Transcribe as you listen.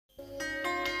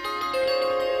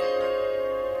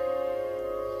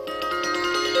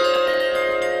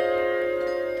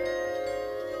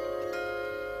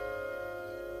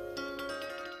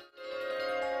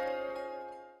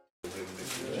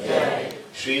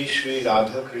श्री श्री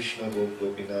राधा कृष्ण गोप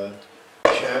गोपीनाथ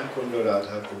श्याम कुंड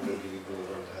राधा कुंड गिरि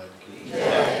गोवर्धन की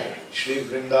जय। श्री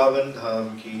वृंदावन धाम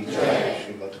की जय।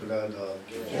 श्री मथुरा धाम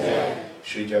की जय।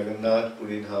 श्री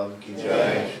जगन्नाथपुरी धाम की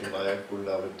जय। श्री मायापुर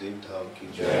नवद्वीप धाम की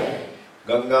जय।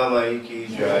 गंगा माई की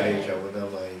जय। जमुना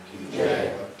माई की जय।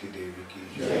 भक्ति देवी की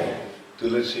जय।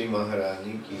 तुलसी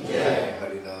महारानी की जय।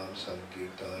 हरिनाम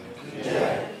संकीर्तन की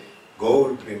जय। गौर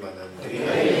प्रेमानंदे।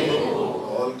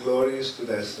 All glories to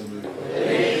the assembled Lord.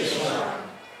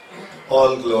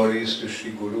 All glories to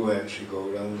Shri Guru and Shri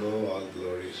Gauranga. All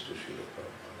glories to Shri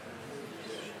Prabhupada.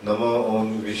 Namo Om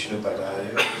Vishnu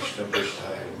Padaya Krishna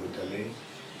Prishthaya Bhutale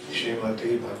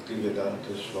Srimati Bhakti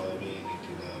Vedanta Swami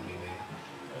Niti Namine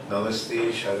Namaste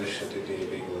Saraswati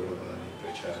Devi Gauravani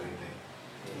Pracharine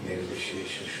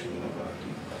Nirvishesha Shulavati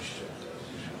Pashtata.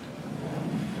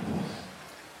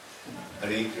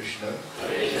 Hare Krishna.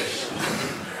 Hare Krishna.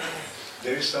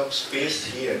 There is some space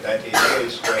here. That area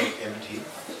is quite empty.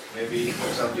 Maybe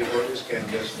some devotees can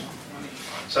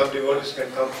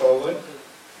come forward,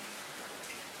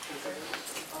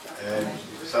 and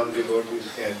some devotees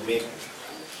can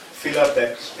fill up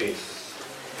that space.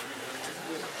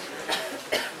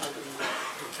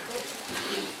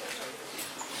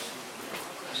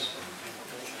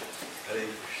 Hare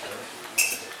Krishna.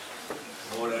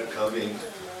 More are coming.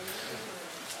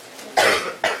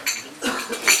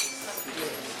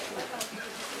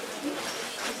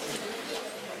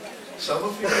 Some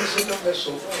of you can sit on the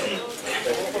sofa.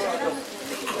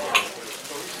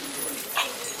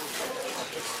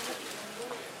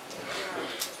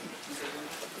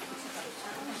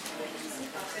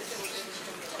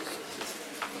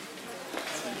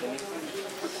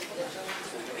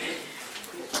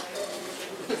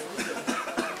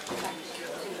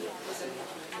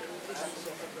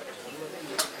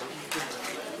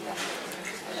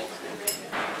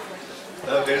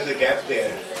 Now there is a gap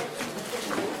there.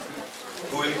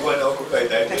 Who will go and occupy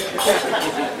that area?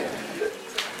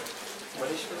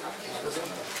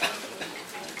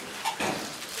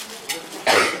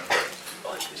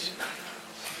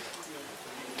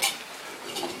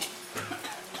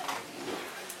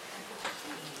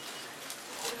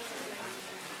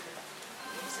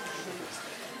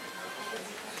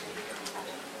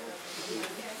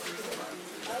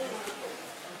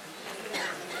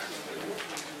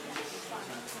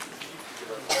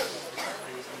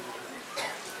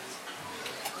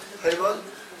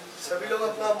 सभी लोग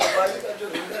अपना mobile का जो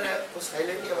ringer है वो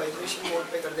silent या vibration mode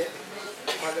पे कर दें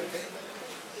पागल पे।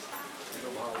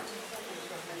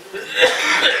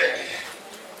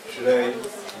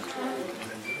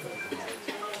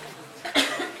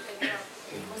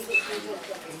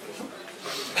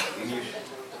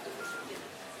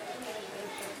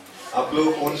 आप लोग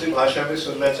कौन सी भाषा में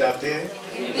सुनना चाहते हैं?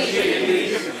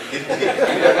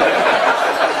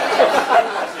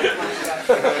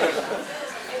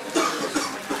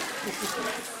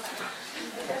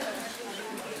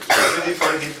 How many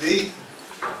for Hindi?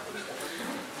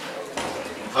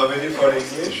 How many for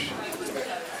English?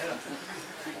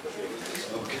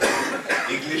 Okay.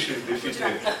 English is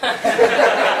defeated.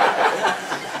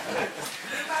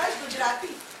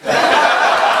 Gujarati.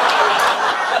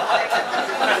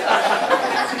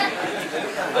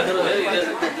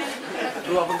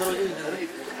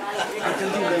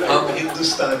 हम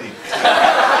हिंदुस्तानी।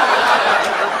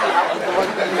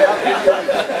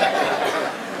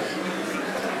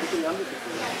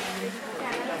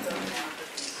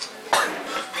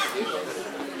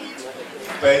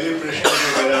 पहले प्रश्न जो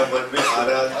मेरा मन में आ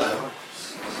रहा था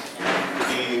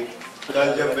कि कल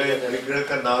जब मैं विग्रह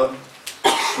का नाम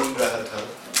सुन रहा था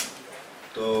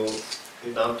तो ये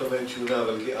नाम तो मैंने चुना,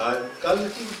 बल्कि आज कल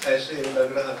ही ऐसे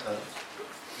लग रहा था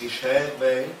कि शायद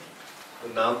मैं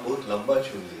नाम बहुत लंबा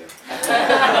चुन लिया।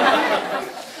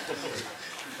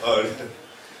 और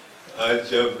आज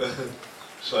जब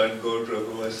Swami Gaur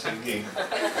Prabhu was singing, I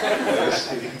was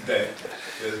singing that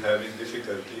he was having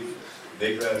difficulty.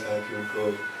 देख रहा था कि उनको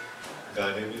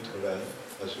गाने में थोड़ा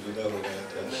असुविधा हो रहा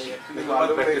था।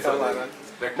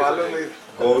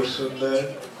 गौर सुंदर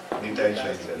निताई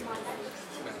चैतन्य,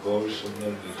 गौर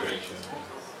सुंदर निताई चैतन्य।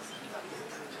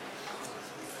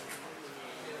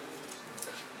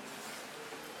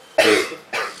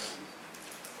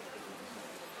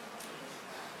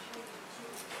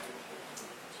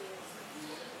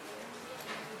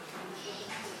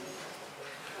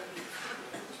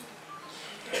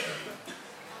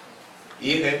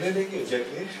 ये रहने देंगे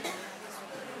जगदीश?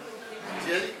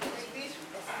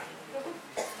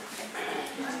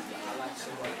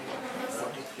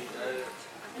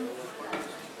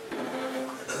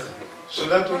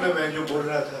 सुना तूने मैं जो बोल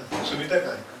रहा था? सुनीता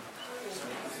कहाँ है?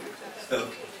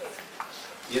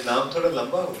 ये नाम थोड़ा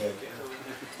लंबा हो गया क्या?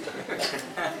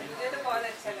 मुझे तो बहुत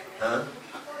अच्छा लगा। हाँ,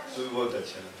 तो बहुत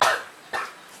अच्छा लगा।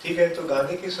 ठीक है, तो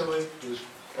गाने के समय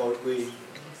और कोई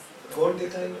गौर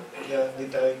निताई या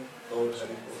निताई और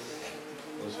हरि बोल,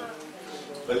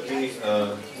 बल्कि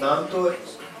नाम तो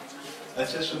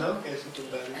अच्छा सुनाओ, कैसे तुम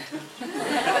गा रही थी?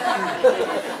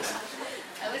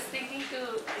 I was thinking to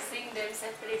sing them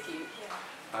separately.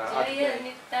 Jaya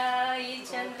Nittai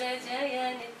Chandra Jaya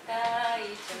Nittai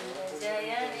Chandra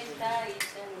Jaya Nittai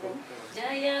Chandra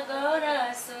Jaya Gaura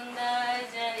Sundar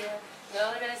Jaya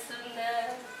Gaura Sundar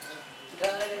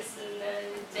Gaura Sundar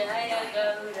Jaya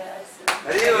Gaura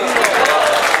Sundar.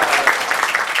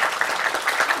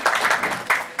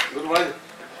 Good morning.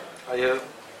 I have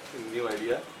new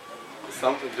idea.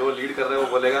 जो lead कर रहे हैं वो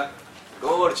बोलेगा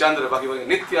गौर चंद्र, बाकी बोलेंगे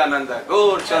नित्यानंद,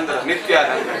 गौर चंद्र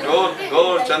नित्यानंद,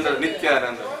 गौर चंद्र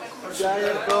नित्यानंद।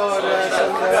 जय गौर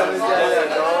सुंदर जय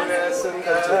गौर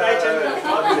सुंदर निताई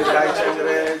चंद्र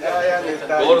जय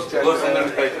निताई गौर सुंदर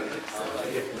नित्याय चंद्र।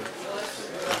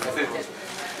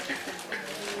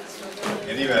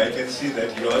 Anyway, I can see that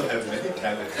you all have many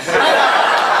talents.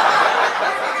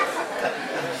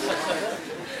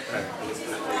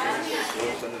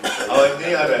 आवाज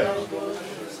नहीं आ रहा है,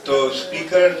 तो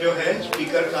स्पीकर जो है,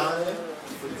 स्पीकर कहाँ है?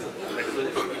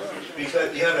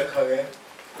 स्पीकर यहाँ रखा गया है,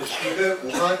 तो स्पीकर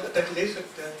वहाँ तक ले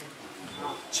सकता है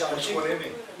उस कोने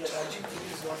में।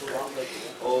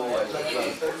 ओह अच्छा,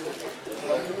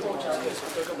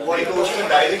 नहीं तो उसमें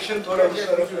डायरेक्शन थोड़ा उस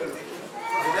तरफ कर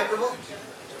दीजिए।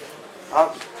 आप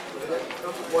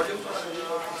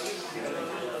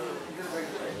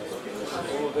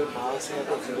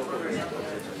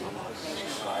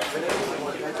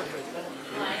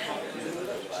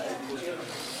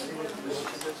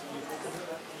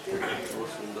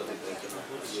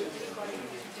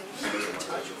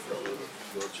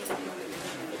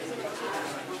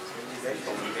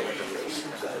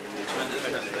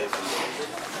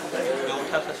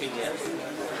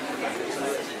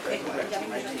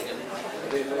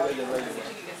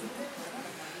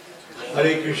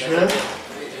हरे कृष्णा,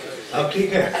 अब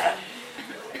ठीक है,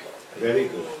 वेरी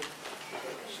गुड।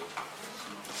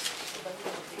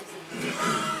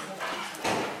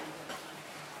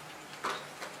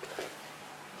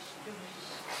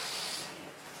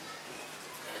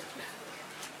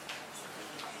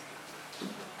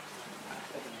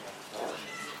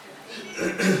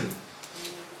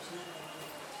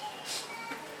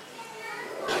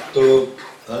 तो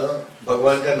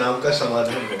भगवान का नाम का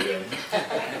समाधान हो गया।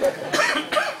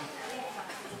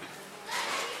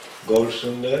 गौर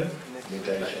सुंदर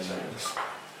निताई चंद्र।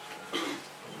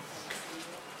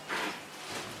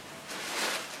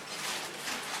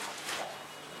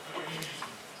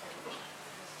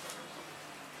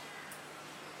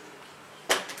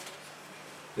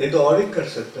 नहीं तो और एक कर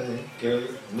सकता है केवल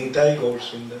निताई गौर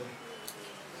सुंदर,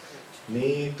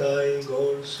 निताई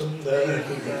गौर सुंदर,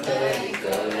 निताई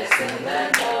गौर सुंदर।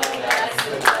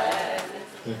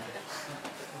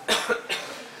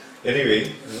 एनीवे,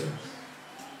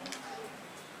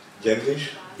 जगदीश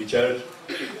विचार,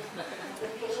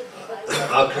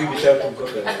 आखिरी विचार तुमको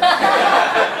करना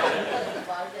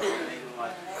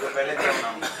पहले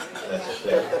नाम।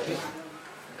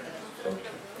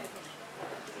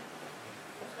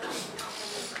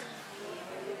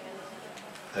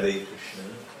 हरे कृष्ण।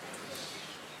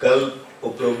 कल वो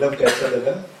प्रोग्राम कैसा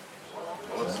लगा?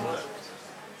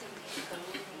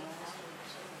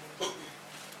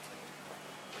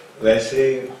 वैसे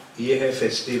ये है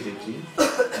फेस्टिविटी,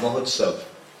 महोत्सव।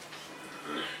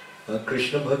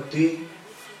 कृष्ण भक्ति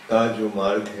का जो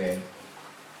मार्ग है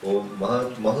वो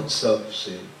महोत्सव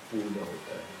से पूर्ण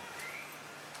होता है।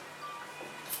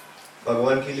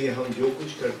 भगवान के लिए हम जो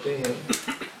कुछ करते हैं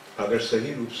अगर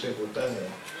सही रूप से होता है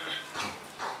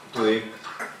तो एक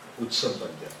उत्सव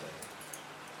बन जाता है।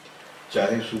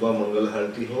 चाहे सुबह मंगल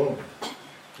आरती हो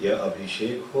या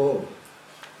अभिषेक हो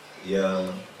या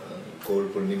गौर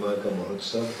पूर्णिमा का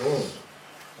महोत्सव हो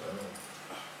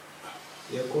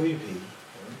या कोई भी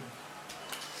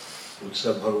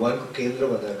उत्सव, भगवान को केंद्र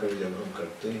बनाकर जब हम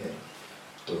करते हैं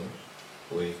तो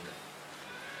वो एक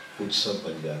उत्सव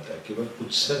बन जाता है। केवल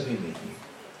उत्सव ही नहीं,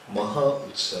 महा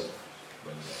उत्सव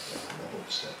बन जाता है,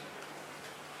 महोत्सव।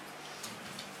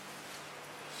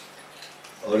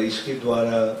 और इसके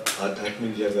द्वारा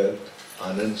आध्यात्मिक जगत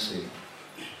आनंद से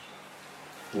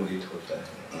पूरित होता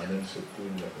है, आनंद से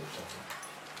पूर्ण होता है।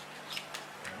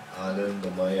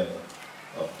 आनंदमय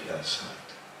अभ्यासात्।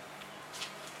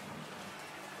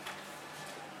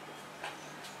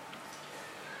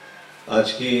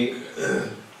 आज की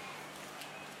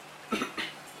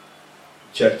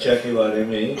चर्चा के बारे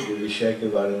में, जो विषय के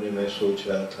बारे में मैं सोच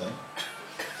रहा था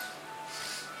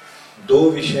दो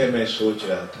विषय में सोच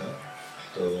रहा था,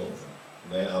 तो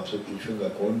मैं आपसे पूछूंगा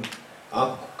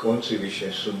आप कौन सी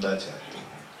विषय सुनना चाहते हैं।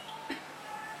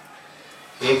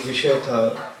 एक विषय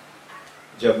था,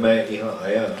 जब मैं यहाँ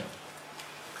आया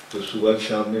तो सुबह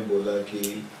शाम ने बोला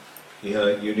कि यहाँ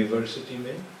यूनिवर्सिटी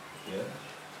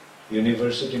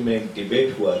में एक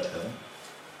डिबेट हुआ था,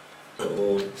 तो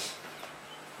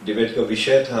डिबेट का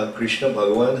विषय था कृष्ण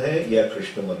भगवान है या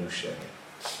कृष्ण मनुष्य है।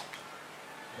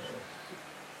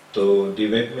 तो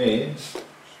डिबेट में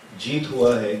जीत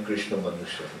हुआ है कृष्ण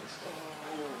मनुष्य है।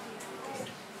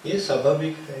 ये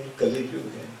स्वाभाविक है, कलियुग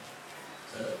है।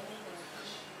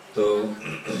 तो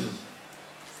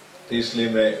इसलिए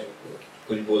मैं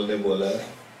कुछ बोलने बोला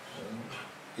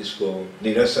इसको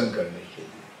निरसन करने के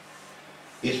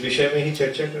लिए। इस विषय में ही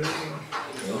चर्चा करेंगे।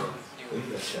 कोई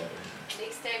अच्छा है।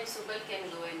 Next time Subal can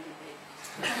go and debate.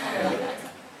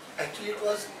 Actually, it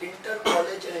was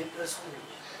inter-college and inter-school.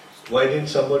 Why didn't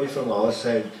somebody from our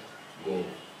side go?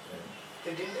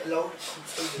 They didn't allow.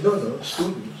 No,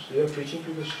 students. They are preaching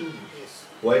to the students. Yes.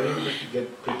 Why didn't you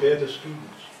prepare the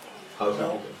students? How to do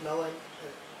that? Now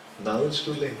Now it's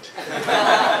too late.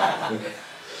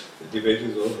 The debate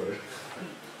is over.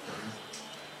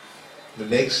 The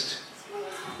next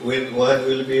one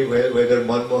will be whether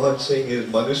Manmohan Singh is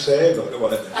Manusya or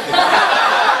Bhagavan.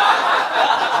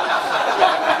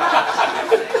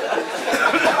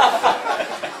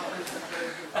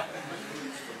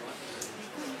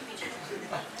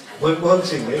 Manmohan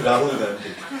Singh है, राहुल गांधी।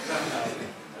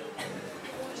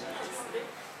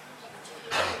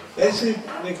 ऐसे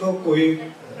देखो कोई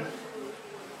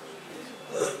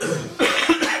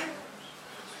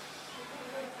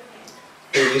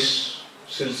तो इस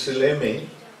सिलसिले में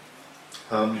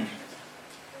हम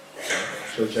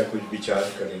सोचा कुछ विचार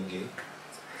करेंगे।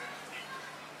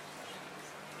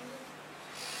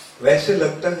 वैसे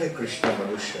लगता है कृष्ण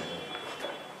मनुष्य है।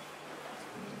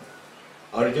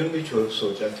 अर्जुन भी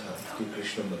सोचा था कि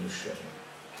कृष्ण मनुष्य है।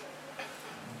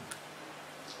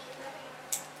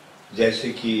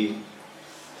 जैसे कि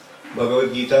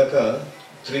भगवद गीता का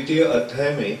 3 अध्याय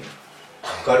में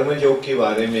कर्मयोग के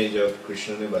बारे में जब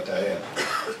कृष्ण ने बताया,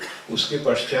 उसके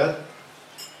पश्चात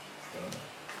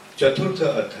 4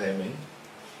 अध्याय में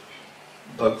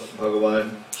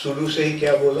भगवान शुरू से ही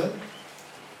क्या बोला।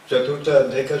 4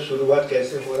 अध्याय का शुरुआत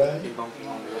कैसे हो रहा है?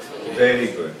 Very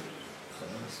good.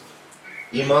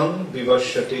 इमं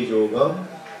विवश्यते योगम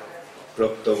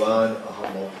प्रोक्तवान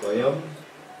अहमोपयम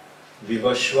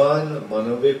विवस्वान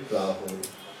मनवे प्राहो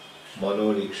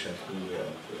मनोरीक्षतु।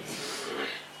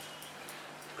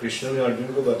 कृष्ण ने अर्जुन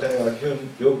को बताया, अर्जुन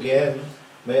जो ज्ञान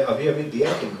मैं अभी अभी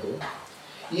दिया तुमको,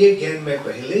 ये ज्ञान मैं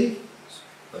पहले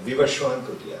विवस्वान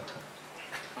को दिया था।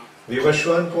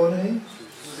 विवस्वान कौन है?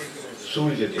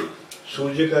 सूर्य देव।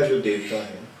 सूर्य का जो देवता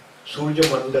है, सूर्य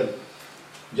मंडल,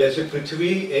 जैसे पृथ्वी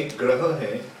एक ग्रह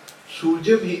है,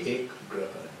 सूर्य भी एक ग्रह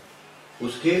है,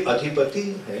 उसके अधिपति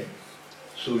है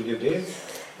सूर्यदेव।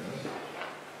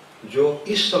 जो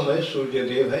इस समय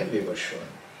सूर्यदेव है विवस्वान।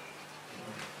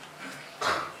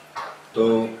 तो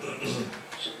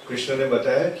कृष्ण ने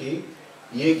बताया कि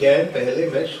ये ज्ञान पहले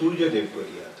मैं सूर्यदेव को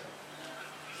दिया था,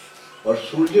 और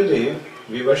सूर्यदेव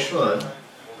विवस्वान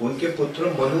उनके पुत्र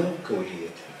मनु को दिए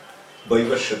थे,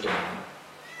 वैवस्वत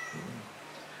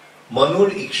मनु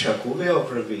इक्षाकु वे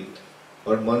अप्रवीत,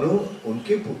 और मनु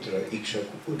उनके पुत्र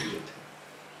इक्षाकु को दिए थे।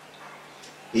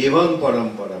 एवं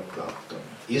परंपरा प्राप्त,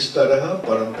 इस तरह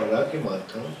परंपरा के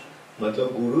माध्यम, मतलब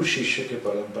गुरु शिष्य के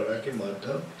परंपरा के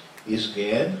माध्यम इस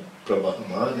ज्ञान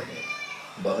प्रवहमान है,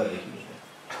 बह रही है।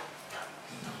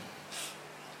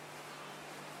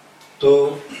 तो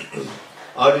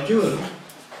अर्जुन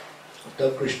तब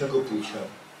कृष्ण को पूछा,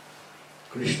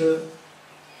 कृष्ण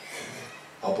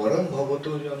अपरम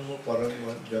भवतो जन्म परम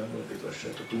जन्म विवश्य,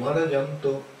 तो तुम्हारा जन्म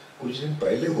तो कुछ दिन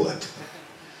पहले हुआ था,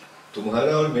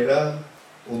 तुम्हारा और मेरा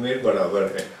उम्र बराबर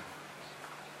है,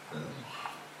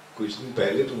 कुछ दिन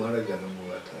पहले तुम्हारा जन्म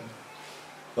हुआ था,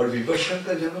 और विवस्वन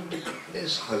का जन्म तो कितने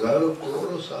हजारों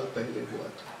करोड़ों साल पहले हुआ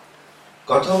था।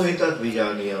 कथम एतद्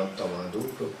विजानीयाम तमादु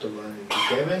प्रोक्तवान,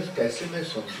 कैसे मैं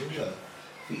समझूंगा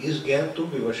कि इस ज्ञान तुम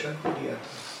विवस्वन को दिया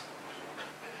था।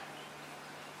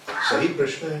 सही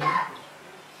प्रश्न है,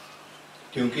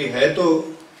 क्योंकि है तो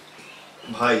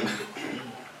भाई,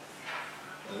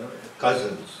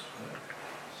 कजन्स।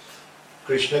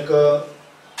 कृष्ण का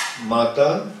माता,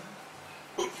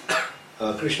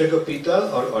 कृष्ण का पिता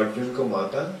और अर्जुन का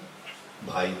माता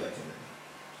भाई बहन है,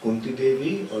 कुंती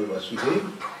देवी और वसुदेव।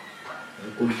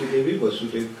 कुंती देवी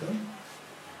वसुदेव का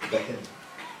बहन।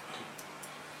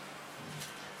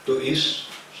 तो इस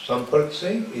संपर्क से,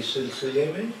 इस सिलसिले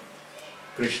में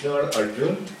कृष्ण और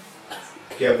अर्जुन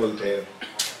क्या बोलते हैं,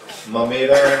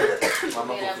 ममेरा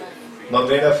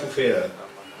ममेरा फुफेरा,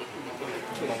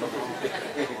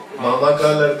 मामा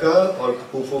का लड़का और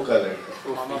फूफो का लड़का,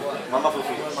 मामा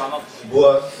फूफी,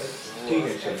 बुआ, ठीक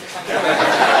है चलो।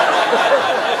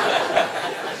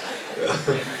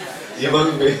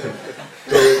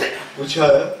 तो पूछा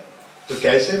तो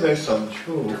कैसे मैं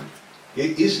समझूं कि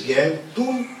इस ज्ञान तू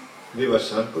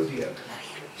विवस्वान को दिया था,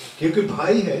 क्योंकि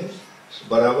भाई है,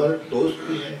 बराबर दोस्त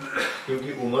भी है,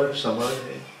 क्योंकि उम्र समान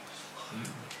है।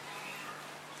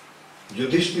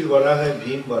 युधिष्ठिर बड़ा है,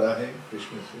 भीम बड़ा है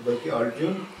कृष्ण से, बल्कि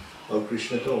अर्जुन और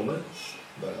कृष्ण तो उम्र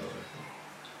बराबर है।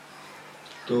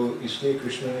 तो इसलिए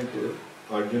कृष्ण ने,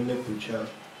 अर्जुन ने पूछा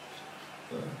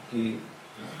कि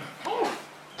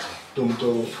तुम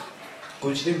तो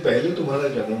कुछ दिन पहले तुम्हारा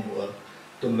जन्म हुआ,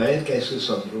 तो मैं कैसे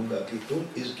समझूंगा कि तुम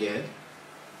इस ज्ञान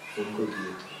उनको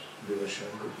दिए थे,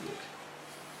 विवस्वान को दिए थे।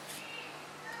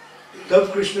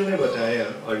 तब कृष्ण ने बताया,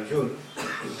 अर्जुन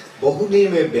बहुनी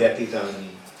में व्यतीतानि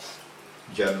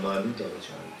जन्मानि तव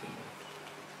चान्ति,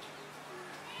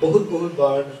 बहुत बहुत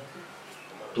बार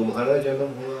तुम्हारा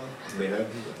जन्म हुआ, मेरा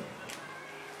भी जन्म हुआ।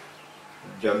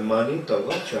 जन्मानि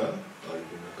तव च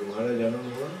अर्जुन, तुम्हारा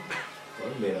जन्म हुआ और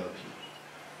मेरा भी।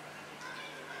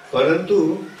 परंतु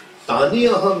तानि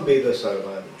अहम वेद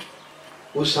सर्वाणि,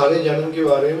 उस सारे जन्म के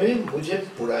बारे में मुझे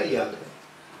पूरा याद है,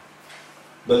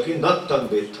 बल्कि न तम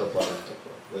वेद था परंतु,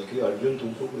 बल्कि अर्जुन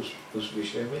तुमको उस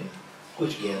विषय में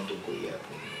कुछ ज्ञान तुमको याद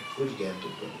नहीं है, कुछ ज्ञान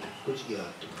तुमको नहीं, कुछ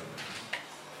याद तुमको नहीं।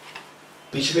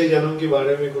 पिछले जन्म के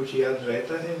बारे में कुछ याद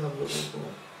रहता है हम लोगों को?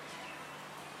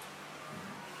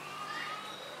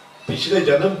 पिछले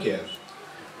जन्म क्या,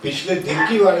 पिछले दिन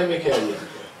के बारे में क्या याद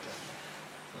रहता है?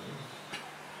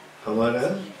 हमारा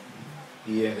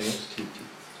ये है स्थिति,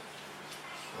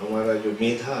 हमारा जो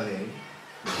मेधा है,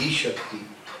 धी शक्ति,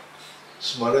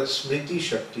 स्मृति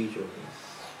शक्ति जो है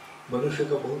मनुष्य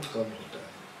का बहुत कम होता है,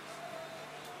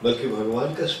 बल्कि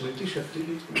भगवान का स्मृति शक्ति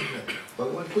भी पूर्ण है।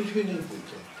 भगवान कुछ भी नहीं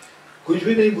भूलते, कुछ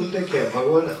भी नहीं भूलते। क्या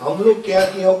भगवान हम लोग क्या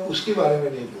किया उसके बारे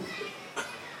में नहीं भूलते,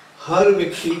 हर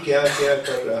व्यक्ति क्या क्या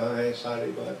कर रहा है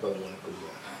सारी बात भगवान को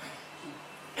याद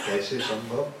है। कैसे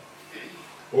संभव,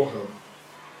 वो हम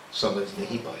समझ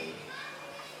नहीं पाएंगे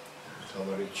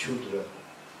हमारे क्षुद्र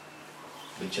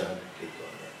विचार के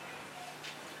द्वारा।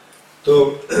 तो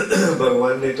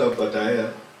भगवान ने तो बताया,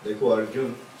 देखो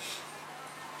अर्जुन,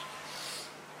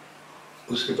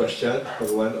 उसके पश्चात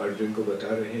भगवान अर्जुन को बता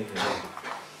रहे हैं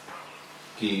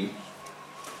कि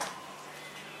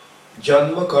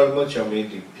जन्म कर्म चमे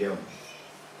दिव्यम,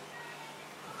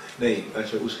 नहीं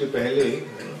अच्छा उसके पहले,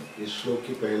 इस श्लोक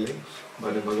के पहले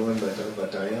मैंने भगवान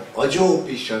बताया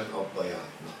अजोपि शन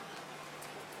अव्ययात्मा,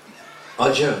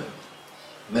 अज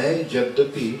मैं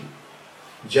यद्यपि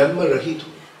जन्म रहित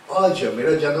हूं, अज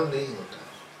मेरा जन्म नहीं होता।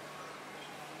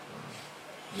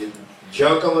 ये ज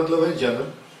का मतलब है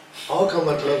जन्म, अ का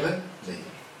मतलब है नहीं,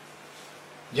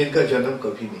 जिनका जन्म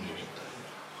कभी नहीं होता है।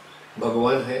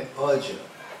 भगवान है अज,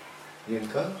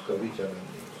 जिनका कभी जन्म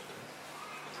नहीं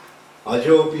होता।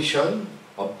 अजोपि शन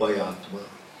अव्ययात्मा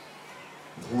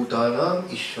भूतानाम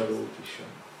ईश्वरोपि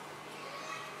शन,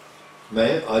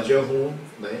 मैं अज हूं,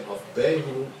 मैं अव्यय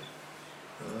हूं,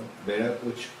 मेरा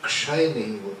कुछ क्षय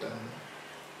नहीं होता है,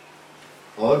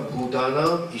 और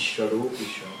भूतानाम ईश्वरोपि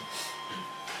शन,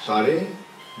 सारे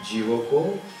जीवों को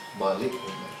मालिक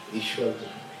हूं मैं, ईश्वर हूं मैं।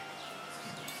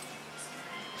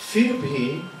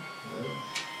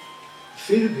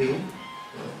 फिर भी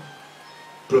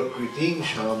प्रकृति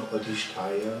शाम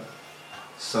अधिष्ठाय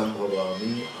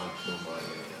संभवामि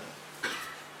आत्ममाया,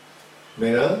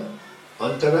 मेरा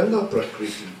अंतरंग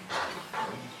प्रकृति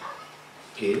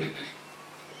के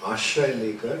आश्रय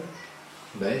लेकर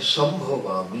मैं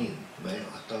संभवामि, मैं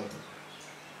आता हूं,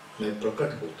 मैं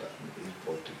प्रकट होता हूं इस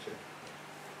भौतिक जगत।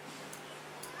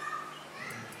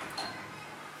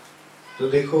 तो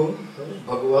देखो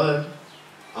भगवान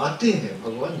आते हैं,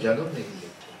 भगवान जन्म नहीं लेते,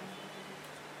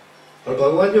 और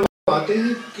भगवान जब आते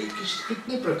हैं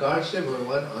कितने प्रकार से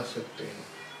भगवान आ सकते हैं।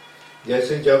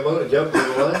 जैसे जब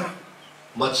भगवान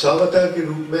मत्स्यावतार के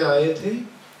रूप में आए थे,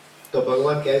 तो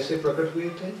भगवान कैसे प्रकट हुए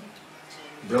थे?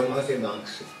 ब्रह्मा के नाक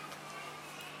से।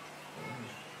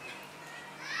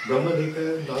 ब्रह्मा देखा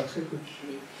नाक से कुछ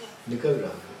निकल रहा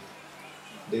है,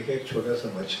 देखा एक छोटा सा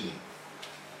मछली,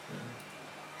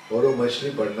 और वो मछली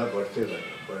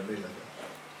बढ़ने लगा।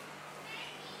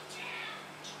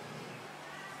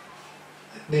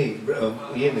 नहीं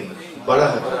ये नहीं, बड़ा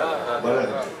है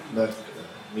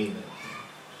मीन,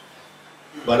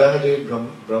 बड़ा है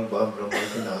ब्रह्मा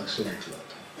के नाक से निकला था।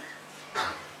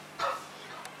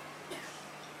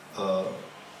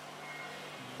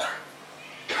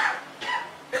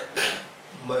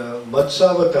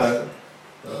 मत्स्यावतार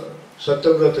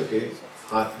सत्यव्रत के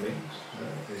हाथ में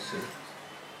ऐसे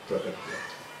प्रकट हुआ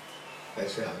था,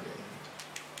 ऐसे आ गए।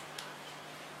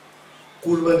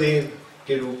 कूर्मदेव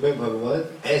के रूप में भगवान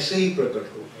ऐसे ही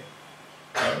प्रकट हो गए।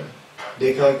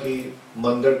 देखा कि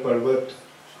मंदर पर्वत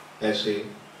ऐसे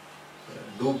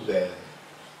डूब गया है।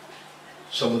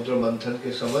 समुद्र मंथन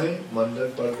के समय मंदर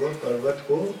पर्वत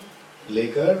को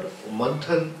लेकर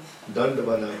मंथन दंड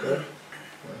बनाकर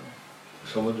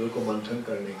समुद्र को मंथन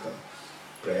करने का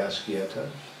प्रयास किया था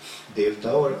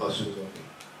देवता और असुरों ने।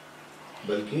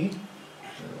 बल्कि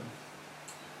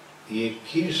ये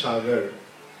क्षीर सागर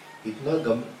इतना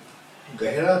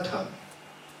गहरा था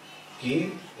कि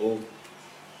वो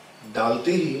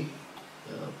डालते ही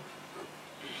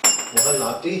वहां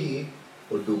लाते ही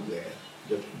वो डूब गया।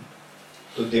 जब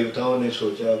तो देवताओं ने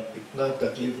सोचा इतना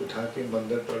तकलीफ उठा के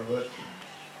मंदर पर्वत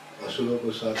असुरों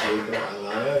को साथ लेकर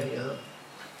लाया यहाँ,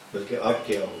 बल्कि अब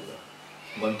क्या होगा,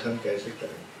 मंथन कैसे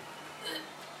करेंगे।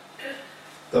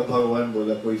 तब भगवान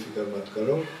बोला कोई फिक्र मत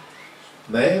करो,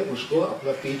 मैं उसको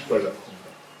अपना पीठ पर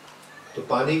रखूंगा। तो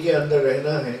पानी के अंदर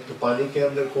रहना है, तो पानी के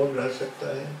अंदर कौन रह सकता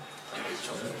है?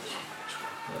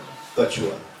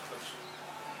 कछुआ।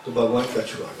 तो भगवान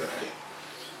कछुआ गए।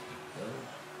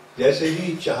 जैसे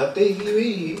ही चाहते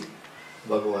ही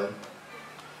भगवान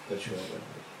कछुआ बन गए।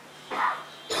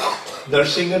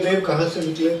 नरसिंह देव कहां से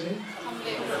निकले थे?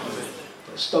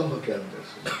 स्तंभ के अंदर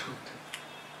से निकले थे।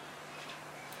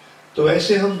 तो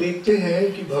ऐसे हम देखते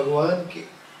हैं कि भगवान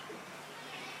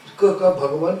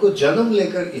को जन्म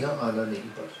लेकर यहाँ आना नहीं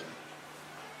पड़ता।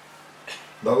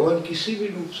 भगवान किसी भी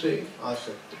रूप से आ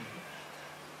सकते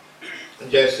हैं।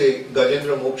 जैसे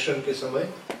गजेंद्र मोक्षण के समय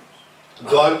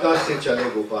द्वारका से चले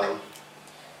गोपाल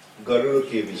गरुड़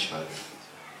के बिछाने,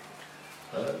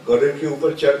 गरुड़ के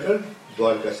ऊपर चढ़कर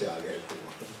द्वारका से आ गए।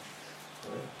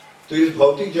 तो इस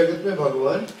भौतिक जगत में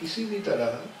भगवान किसी भी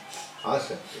तरह आ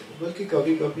सकते हैं, बल्कि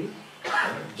कभी कभी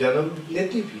जन्म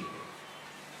लेते भी हैं।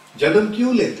 जन्म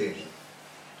क्यों लेते हैं?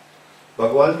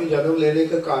 भगवान के जन्म लेने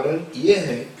का कारण यह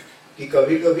है कि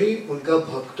कभी कभी उनका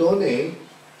भक्तों ने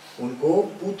उनको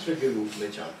पुत्र के रूप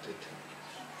में चाहते थे,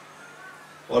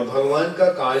 और भगवान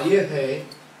का कार्य है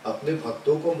अपने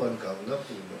भक्तों को मनोकामना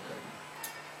पूर्ण करना।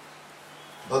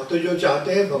 भक्त जो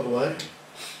चाहते हैं भगवान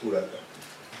पूरा करते हैं।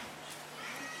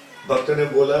 भक्त ने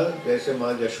बोला, जैसे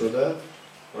माँ यशोदा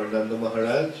और नंद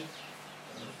महाराज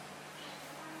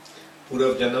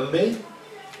पूर्व जन्म में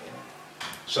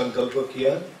संकल्प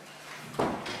किया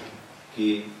कि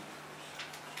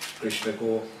कृष्ण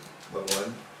को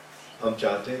भगवान, हम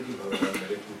चाहते हैं कि भगवान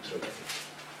मेरे पुत्र बने।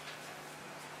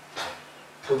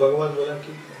 तो भगवान बोला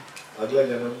ठीक है, अगला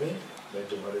जन्म में मैं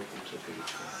तुम्हारे पुत्र के रूप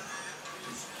में।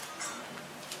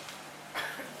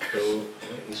 तो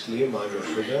इसलिए माँ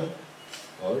यशोदा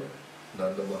और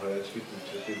नंद महाराज के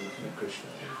पुत्र के रूप में कृष्ण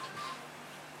आए थे,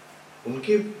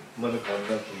 उनके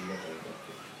मनोकामना पूर्ण करने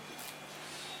के लिए।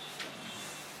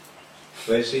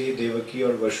 वैसे ही देवकी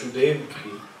और वसुदेव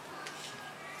भी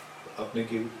अपने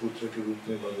के पुत्र के रूप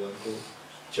में भगवान को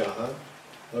चाहा,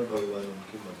 और भगवान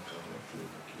उनकी मनोकामना पूर्ण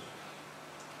की।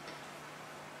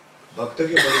 भक्त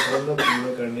के मनोकामना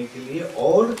पूर्ण करने के लिए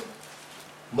और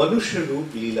मनुष्य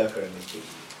रूप लीला करने के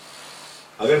लिए।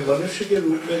 अगर मनुष्य के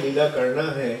रूप में लीला करना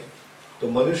है तो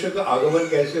मनुष्य का आगमन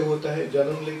कैसे होता है?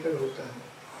 जन्म लेकर होता है।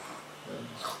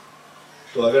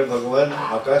 तो अगर भगवान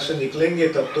आकाश से निकलेंगे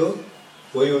तब तो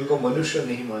कोई उनको मनुष्य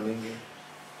नहीं मानेंगे।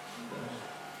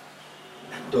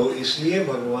 तो इसलिए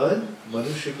भगवान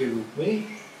मनुष्य के रूप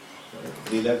में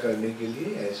लीला करने के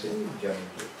लिए ऐसे जन्म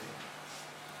लेते हैं।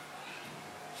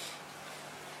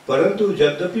 परंतु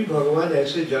यद्यपि भगवान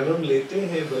ऐसे जन्म लेते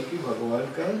हैं, बल्कि भगवान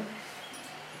का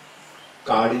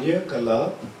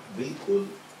कार्यकलाप बिल्कुल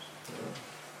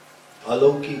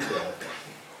अलौकिक रहता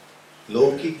है,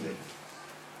 लौकिक नहीं,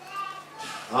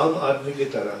 आम आदमी की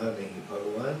तरह नहीं।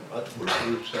 भगवान अद्भुत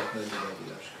रूप से अपना लीला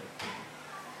विलास करते हैं।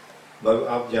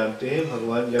 आप जानते हैं,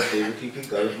 भगवान जब देवकी के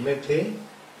गर्भ में थे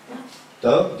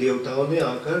तब देवताओं ने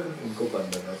आकर उनको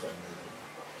वंदना करने लगे।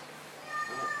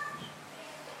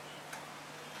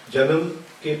 जन्म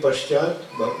के पश्चात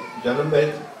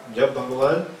जब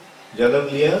भगवान जन्म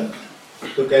लिया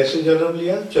तो कैसे जन्म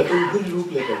लिया? चतुर्भुज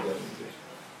रूप लेकर जन्म लिया,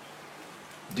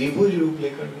 द्विभुज रूप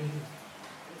लेकर नहीं,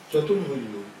 चतुर्भुज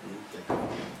रूप लेकर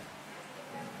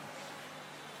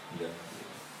जन्म लिया।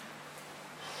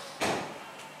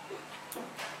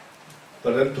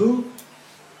 परंतु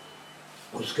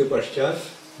उसके पश्चात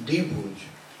द्विभुज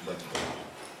बन गया,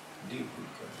 द्विभुज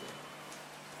बन गया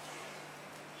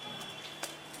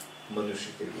मनुष्य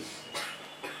के रूप में।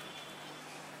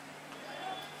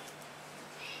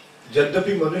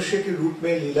 यद्यपि मनुष्य के रूप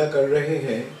में लीला कर रहे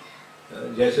हैं,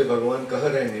 जैसे भगवान कह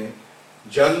रहे हैं,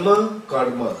 जन्म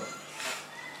कर्म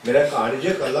मेरा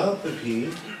कार्यकलाप भी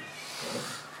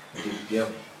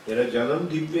दिव्यम, मेरा जन्म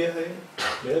दिव्य है,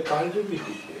 मेरा कार्य भी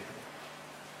दिव्य है।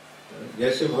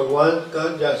 जैसे भगवान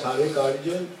का सारे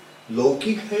कार्य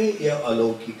लौकिक है या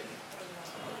अलौकिक है?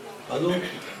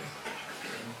 अलौकिक है।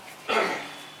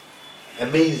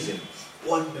 Amazing,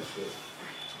 wonderful.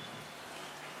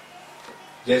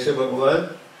 जैसे भगवान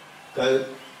का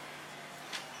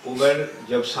उम्र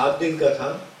जब 7 दिन का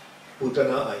था,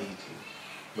 पूतना आई थी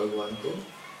भगवान को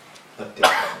हत्या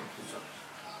करने के लिए,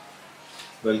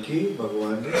 बल्कि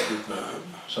भगवान ने पूतना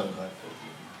को संहार कर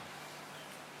दिया।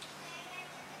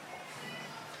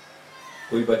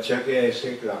 कोई बच्चा के ऐसे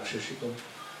राक्षसी को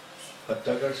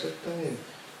हत्या कर सकता है?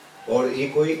 और ये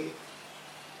कोई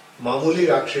मामूली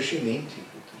राक्षसी नहीं थी।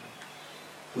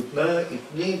 पूतना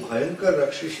इतनी भयंकर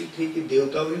राक्षसी थी कि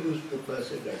देवता भी उस पूतना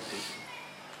से डरते थे।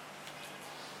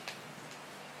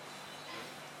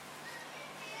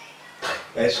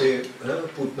 ऐसे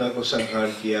पूतना को संहार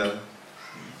किया,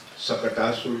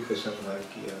 सकटासुर को संहार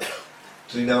किया,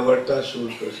 त्रिनावर्तासुर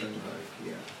को संहार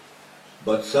किया,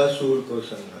 वत्सासुर को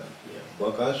संहार किया,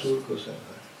 बकासुर को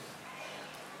संहार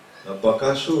किया।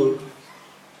 बकासुर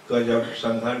का जब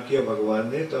संहार किया भगवान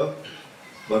ने, तब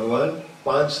भगवान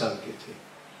 5 साल के थे।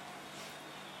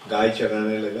 गाय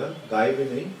चराने लगा, गाय भी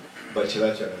नहीं, बछड़ा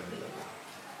चराने लगा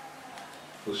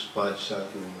उस 5 साल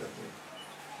की उम्र में।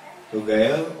 तो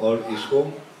गया और इसको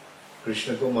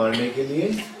कृष्ण को मारने के लिए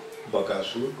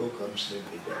बकासुर को कंस ने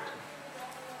भेजा था।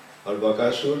 और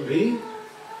बकासुर भी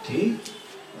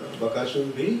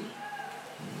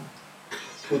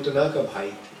पूतना का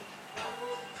भाई थे।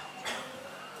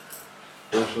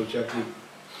 तो सोचा कि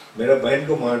मेरा बहन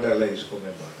को मार डाला, इसको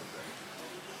मैं मारूंगा,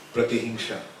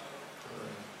 प्रतिहिंसा,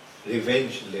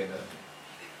 रिवेंज लेना।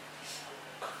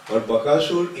 और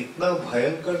बकासुर इतना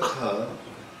भयंकर था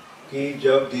कि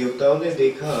जब देवताओं ने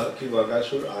देखा कि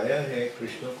बकासुर आया है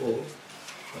कृष्ण को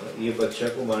ये बच्चा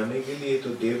को मारने के लिए, तो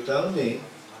देवताओं ने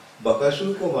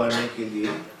बकासुर को मारने के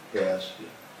लिए प्रयास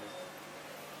किया।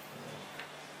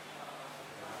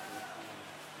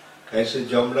 ऐसे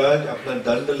जमराज अपना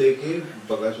दंड लेके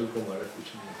बकासुर को मारा, कुछ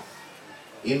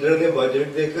नहीं। इंद्र ने वज्र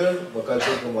देकर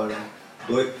बकासुर को मारा,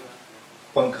 2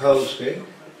 पंखा उसके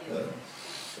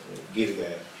गिर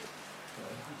गया।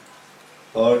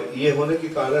 और ये होने के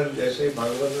कारण, जैसे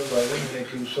भागवत में वर्णन है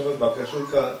कि उस समय बकासुर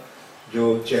का जो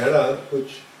चेहरा कुछ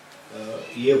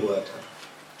ये हुआ था,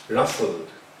 रफल्ड।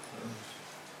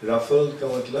 रफल्ड का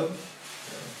मतलब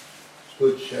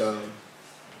कुछ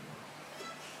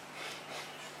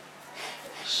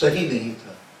सही नहीं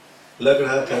था, लग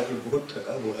रहा था कि बहुत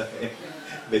थका हुआ है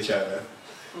बेचारा।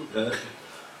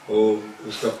 वो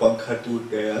उसका पंखा टूट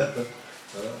गया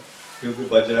क्योंकि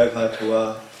वज्राघात हुआ।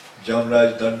 जमराज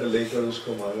दंड लेकर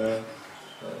उसको मारा,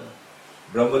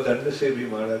 ब्रह्म दंड से भी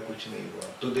मारा, कुछ नहीं हुआ।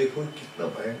 तो देखो कितना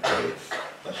भयंकर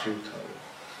असुर था वो।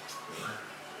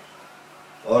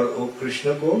 और वो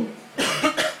कृष्ण को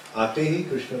आते ही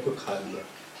कृष्ण को खा लिया।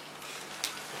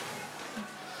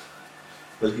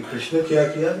 बल्कि कृष्ण क्या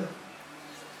किया,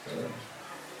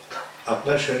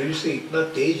 अपना शरीर से इतना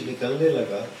तेज निकलने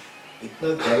लगा, इतना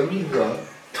गर्मी हुआ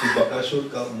कि बकासुर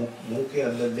का मुंह के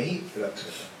अंदर नहीं रख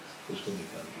सका, उसको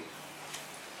निकाल दिया।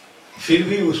 फिर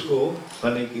भी उसको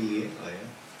खाने के लिए आया।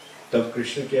 तब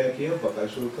कृष्ण क्या किया,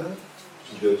 बकासुर का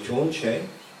जो चोंच है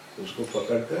उसको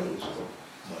पकड़कर उसको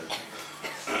मार दिया।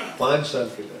 5 साल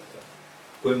के लड़का,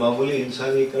 कोई मामूली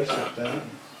इंसान ये कर सकता है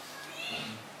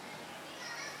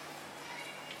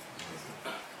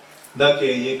ना? कि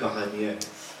ये कहानियां हैं।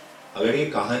 अगर ये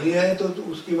कहानियां हैं तो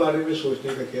उसके बारे में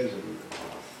सोचने का क्या जरूरत है?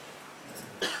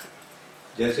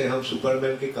 जैसे हम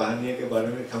सुपरमैन की कहानियों के बारे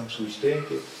में हम सोचते हैं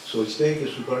कि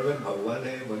सुपरमैन भगवान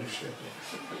है, मनुष्य है।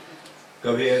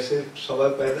 कभी ऐसे सवाल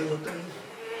पैदा होता है?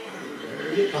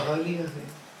 ये कहानियां हैं,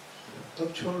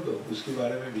 तब छोड़ दो, उसके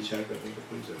बारे में विचार करने की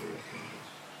कोई जरूरत नहीं।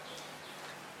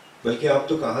 बल्कि आप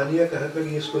तो कहानियां कहकर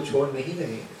इसको छोड़ नहीं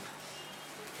रहे हैं।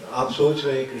 आप सोच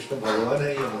रहे हैं कृष्ण भगवान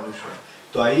है या मनुष्य है।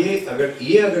 तो आइए,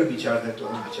 अगर विचार है तो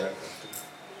हम विचार करते हैं।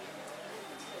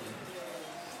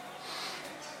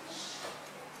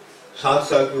 7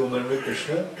 साल की उम्र में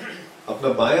कृष्ण अपना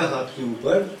बायां हाथ के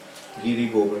ऊपर गिरी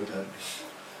गोवर्धन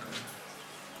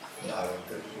धारण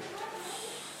कर लिया।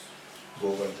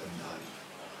 गोवर्धन धारण,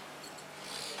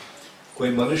 कोई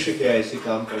मनुष्य क्या ऐसे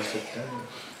काम कर सकता है?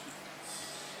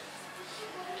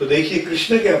 तो देखिए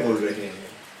कृष्ण क्या बोल रहे हैं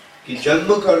कि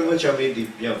जन्म कर्म च मे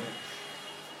दिव्यम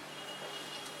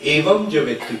एवं ज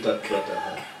वेत्ति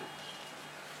तत्त्वतः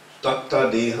तत्ता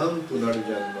देहम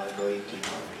पुनर्जन्म नोइति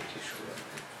मामेति शुभम्।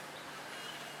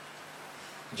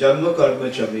 जन्म कर्म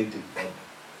च मे दिव्यम,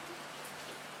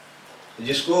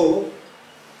 जिसको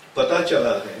पता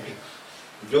चला है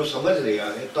जो समझ रहा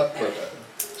है तत्वतः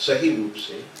सही रूप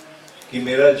से कि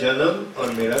मेरा जन्म और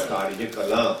मेरा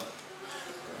कार्यकलाप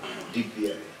दिव्य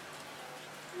है,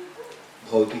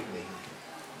 भौतिक नहीं है।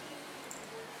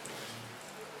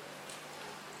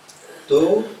 तो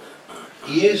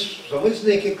ये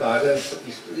समझने के कारण,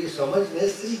 इसलिए समझने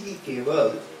से ही केवल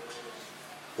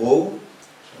वो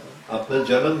अपना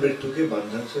जन्म मृत्यु के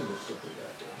बंधन से मुक्त हो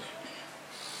जाते हैं।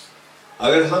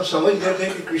 अगर हम समझ लेते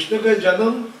हैं कि कृष्ण का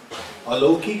जन्म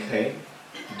अलौकिक है,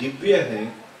 दिव्य है,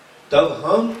 तब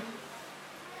हम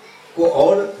को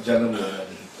और जन्म लेना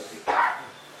नहीं पड़ेगा।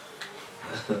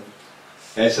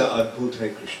 ऐसा अद्भुत है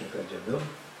कृष्ण का जन्म,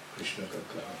 कृष्ण का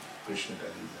कर्म, कृष्ण का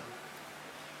लीला।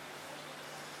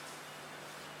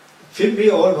 फिर भी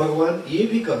और भगवान ये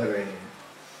भी कह रहे हैं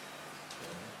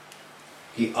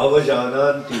कि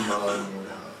अवजानान्ति मां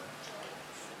मूढ़ा,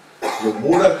 जो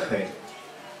मूढ़क है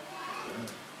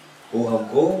वो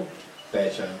हमको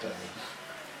पहचानता नहीं,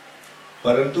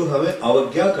 परंतु हमें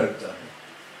अवज्ञा करता है।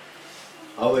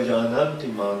 अवजानान्ति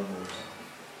मां मूढ़ा,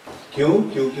 क्यों?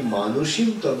 क्योंकि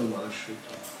मानुषीम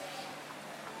तनुमाश्रिता,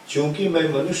 क्योंकि मैं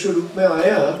मनुष्य रूप में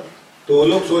आया तो वो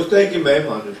लोग सोचते हैं कि मैं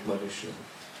मनुष्य हूं,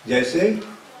 जैसे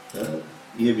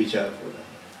ये विचार हो रहा है।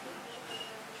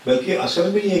 बल्कि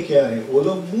असल में ये क्या है, वो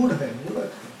लोग मूढ़ है,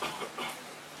 मूढ़क है,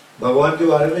 भगवान के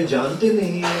बारे में जानते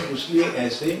नहीं है, इसलिए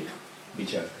ऐसे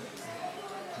विचार करते हैं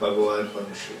भगवान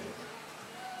मनुष्य है।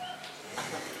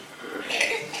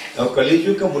 अब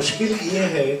कलियुग का मुश्किल ये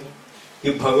है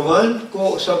कि भगवान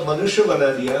को सब मनुष्य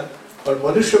बना दिया और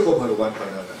मनुष्य को भगवान बना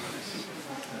रहा।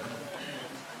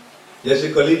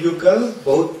 जैसे कलियुग का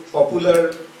बहुत पॉपुलर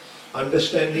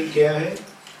अंडरस्टैंडिंग क्या है,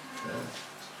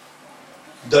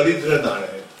 दरिद्र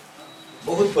नारायण,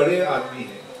 बहुत बड़े आदमी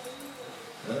है,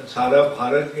 सारा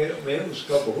भारत में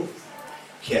उसका बहुत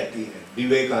ख्याति है,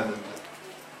 विवेकानंद।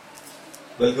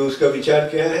 बल्कि उसका विचार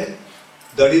क्या है,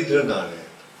 दरिद्र नारायण,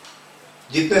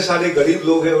 जितने सारे गरीब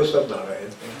लोग हैं वो सब नारायण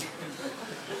हैं।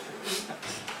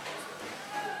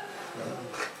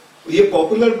 ये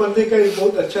पॉपुलर बनने का एक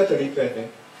बहुत अच्छा तरीका है,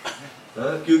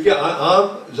 क्योंकि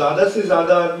आप ज्यादा से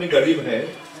ज्यादा आदमी गरीब हैं,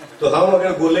 तो हम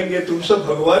अगर बोलेंगे तुम सब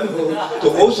भगवान हो तो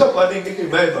वो सब मानेंगे कि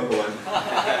मैं भगवान हूं।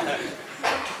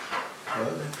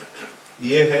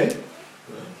 ये है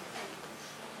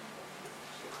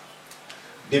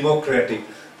डेमोक्रेटिक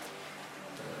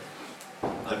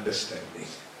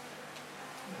अंडरस्टैंडिंग,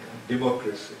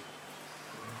 डेमोक्रेसी,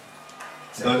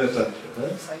 गणतंत्र।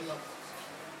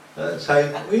 साई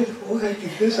वो है,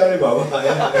 कितने सारे बाबा आए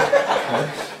हैं,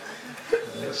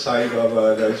 साई बाबा,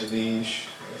 रजनीश,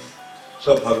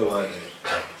 सब भगवान है।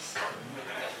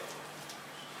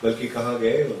 बल्कि कहाँ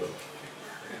गए वो लोग,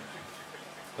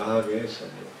 कहाँ गए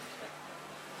सब लोग?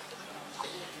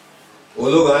 वो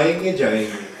लोग आएंगे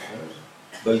जाएंगे,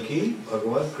 बल्कि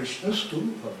भगवान कृष्णस्तु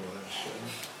भगवान स्वयं।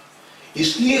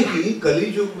 इसलिए ही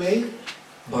कलियुग में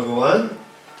भगवान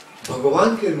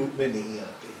भगवान के रूप में नहीं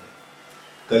आते हैं।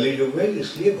 कलियुग में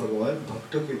इसलिए भगवान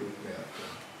भक्तों के रूप में आते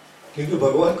हैं, क्योंकि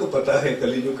भगवान को पता है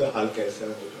कलियुग का हाल कैसा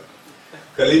होगा।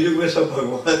 कलियुग में सब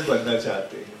भगवान बनना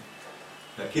चाहते हैं,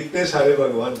 कितने सारे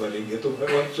भगवान बनेंगे। तो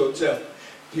भगवान सोचा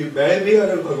कि मैं भी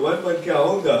अगर भगवान बन के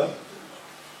आऊंगा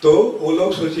तो वो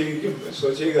लोग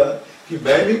सोचेगा कि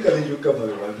मैं भी कलियुग का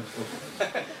भगवान हूं।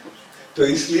 तो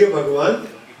इसलिए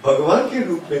भगवान के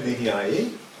रूप में नहीं आए,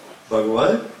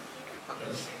 भगवान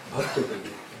भक्त के रूप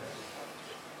में आए।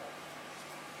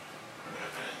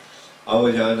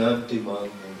 अवजानान्ति मां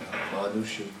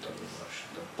मानुषीम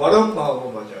तनुमाश्रितम् परम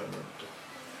भावम् अजानन्तो,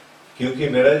 क्योंकि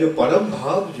मेरा जो परम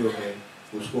भाव जो है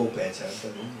उसको पहचानता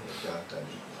नहीं है, जानता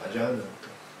नहीं, अजानन्त।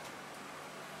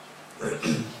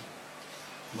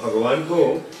 भगवान को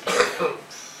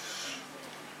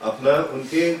अपना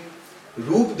उनके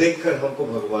रूप देखकर हमको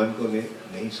भगवान को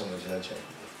नहीं समझना चाहिए।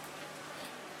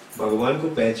 भगवान को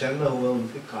पहचानना हुआ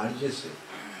उनके कार्य से,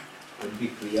 उनकी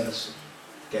क्रिया से,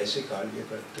 कैसे कार्य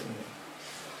करते हैं।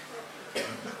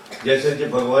 जैसे जब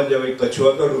भगवान जब एक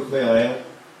कछुआ का रूप में आया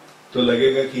तो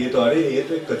लगेगा कि ये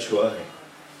तो एक कछुआ है।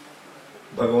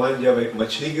 भगवान जब एक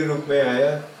मछली के रूप में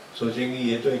आया सोचेंगे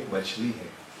ये तो एक मछली है।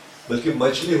 बल्कि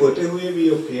मछली होते हुए भी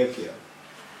ये किया,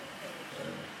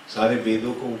 सारे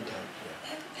वेदों को उद्धार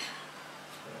किया।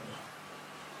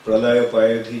 प्रलय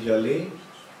पायधि जले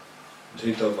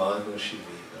धृतवान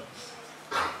शिवेद।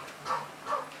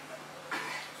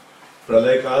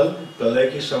 प्रलय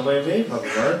के समय में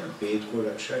भगवान वेद को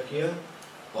रक्षा किया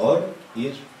और ये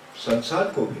संसार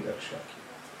को भी रक्षा किया।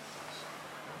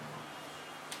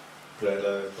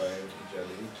 प्रलय पायधि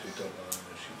जले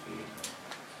धृतवान शिवेद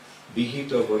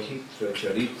विहित वहित्र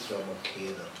चरित्र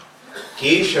मखेन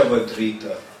केशवधृत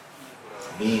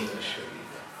मीन शरीर।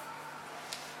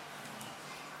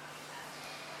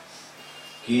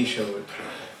 केशव।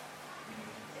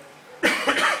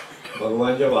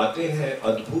 भगवान जब आते हैं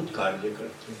अद्भुत कार्य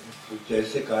करते हैं, कुछ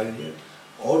जैसे कार्य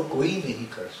और कोई नहीं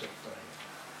कर सकता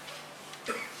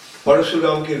है।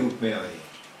 परशुराम के रूप में आए,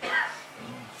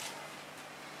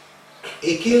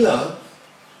 अकेला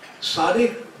सारे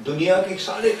दुनिया के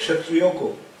सारे क्षत्रियों को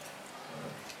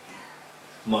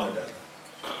मार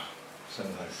डाला,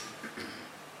 संहार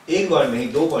किया। एक बार नहीं,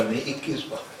 दो बार नहीं, 21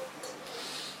 बार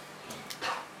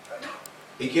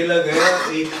अकेला गया।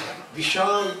 एक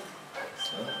विशाल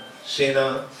सेना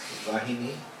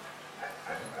वाहिनी,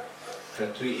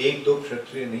 क्षत्रिय, एक दो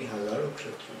क्षत्रिय नहीं, हजारों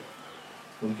क्षत्रिय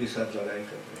उनके साथ लड़ाई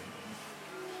कर रहे हैं।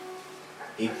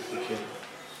 एक अकेला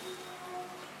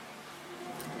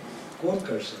कौन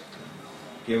कर सकता है?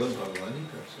 केवल भगवान ही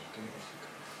कर सकते हैं।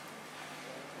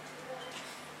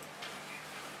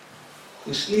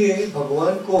 इसलिए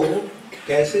भगवान को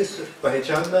कैसे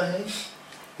पहचानना है?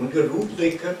 उनके रूप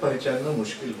देखकर पहचानना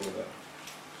मुश्किल होगा।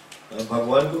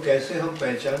 भगवान को कैसे हम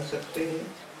पहचान सकते हैं?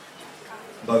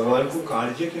 भगवान को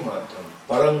कार्य के माध्यम,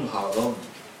 परम भावम,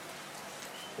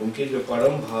 उनके जो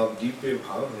परम भाव, दिव्य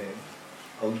भाव है,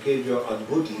 उनके जो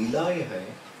अद्भुत लीलाएं हैं,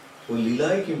 वो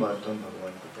लीलाएं के माध्यम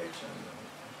भगवान को पहचानना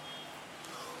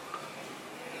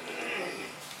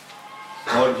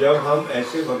है। और जब हम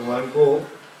ऐसे भगवान को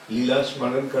लीला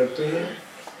स्मरण करते हैं,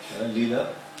 लीला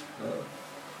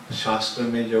शास्त्र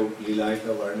में जो लीलाएं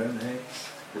का वर्णन है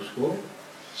उसको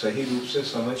सही रूप से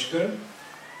समझकर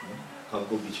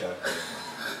हमको विचार करना,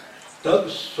 तब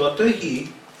स्वतः ही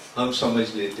हम समझ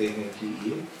लेते हैं कि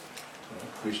ये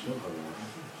कृष्ण भगवान है।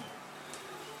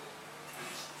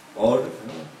 और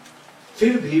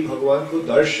फिर भी भगवान को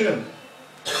दर्शन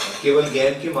केवल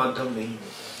ज्ञान के माध्यम नहीं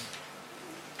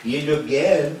होता। ये जो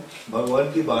ज्ञान भगवान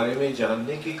के बारे में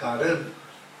जानने के कारण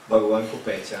भगवान को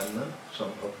पहचानना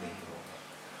संभव नहीं होगा।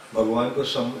 भगवान को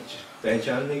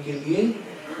पहचानने के लिए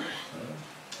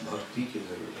भक्ति की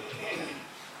जरूरत है।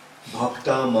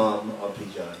 भक्ता माम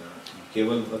अभिजानाति,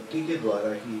 केवल भक्ति के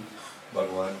द्वारा ही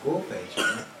भगवान को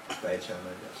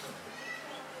पहचाना जाता है।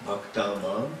 भक्ता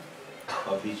माम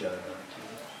अभिजानाति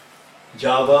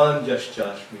जावान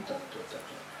यश्चास्मि तत्त्वतः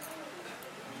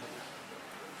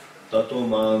ततो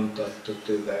मां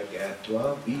तत्त्वतः ज्ञात्वा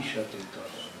विशति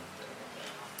तदनन्तरम्।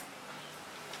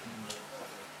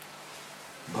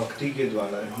 भक्ति के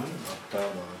द्वारा ही भक्ता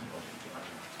मां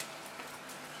अभिजानाति।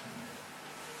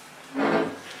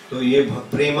 तो ये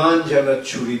प्रेमांजन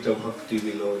छुरित भक्ति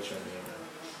विलोचन,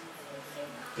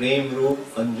 प्रेम रूप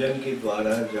अंजन के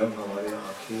द्वारा जब हमारे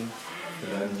आंखें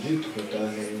रंजित होता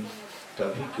है,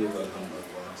 तभी केवल हम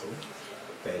भगवान को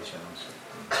पहचान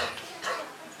सकते हैं।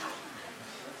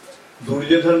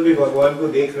 दुर्योधन भी भगवान को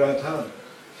देख रहा था,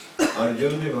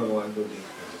 अर्जुन भी भगवान को देख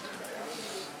रहा था।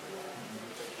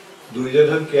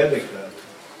 दुर्योधन क्या देख रहा था?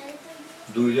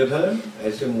 दुर्योधन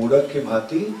ऐसे मूढ़क के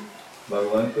भांति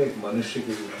भगवान को एक मनुष्य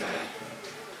के रूप में देख रहा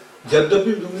था।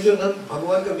 यद्यपि दुर्योधन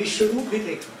भगवान का विश्व रूप भी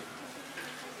देख रहा था।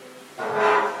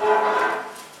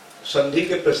 संधि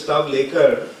के प्रस्ताव लेकर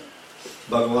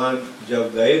भगवान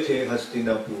जब गए थे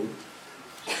हस्तिनापुर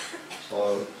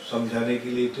और समझाने के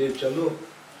लिए थे, चलो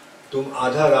तुम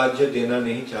आधा राज्य देना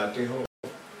नहीं चाहते हो,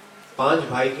 5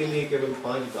 भाई के लिए केवल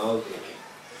 5 गांव दे।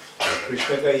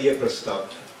 कृष्ण का ये प्रस्ताव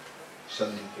था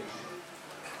संधि के लिए।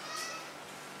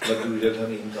 दुर्योधन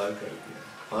इनकार कर दिया।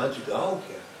 5 गांव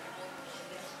क्या,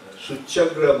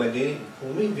 सुचग्र मदे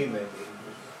भूमि भी मैं दे,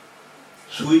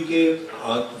 सुई के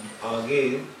आगे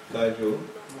का जो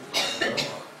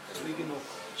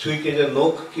सुई के जो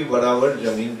नोक की बराबर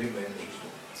जमीन भी मैं नहीं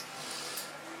दूं।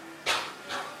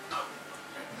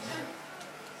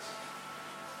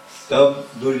 तब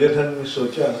दुर्योधन ने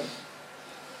सोचा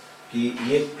कि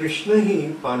ये कृष्ण ही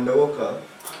पांडवों का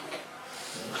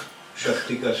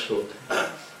शक्ति का स्रोत है,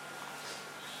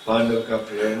 पांडव का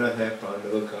प्रेरणा है,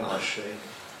 पांडव का आश्रय है।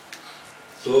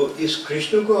 तो इस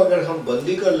कृष्ण को अगर हम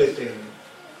बंदी कर लेते हैं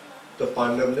तो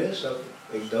पांडव ने सब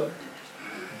एकदम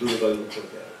दुर्बल हो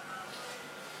गया।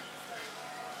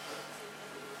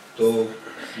 तो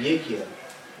ये किया,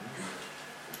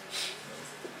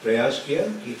 प्रयास किया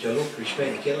कि चलो कृष्ण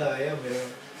अकेला आया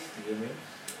मेरे में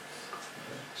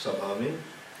सभा में,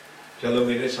 चलो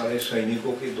मेरे सारे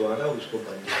सैनिकों के द्वारा उसको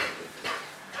बंदी कर देते।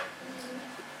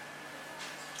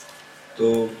 तो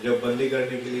जब बंदी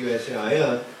करने के लिए वैसे आया,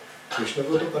 कृष्ण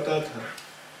को तो पता था,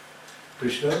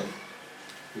 कृष्ण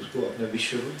उसको अपना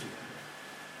विश्व रूप दिखाया।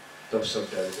 तब सब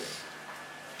डर गए,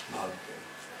 भाग गए।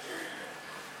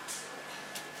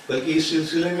 बल्कि इस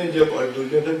सिलसिले में जब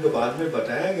दुर्योधन को बाद में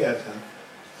बताया गया था,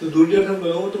 तो दुर्योधन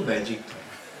बोला वो तो मैजिक था।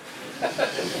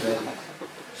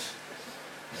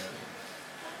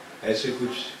 ऐसे कुछ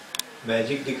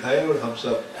मैजिक दिखाया और हम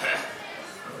सब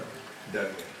डर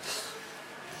गए।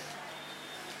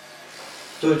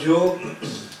 तो जो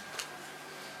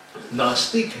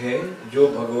नास्तिक है, जो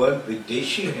भगवान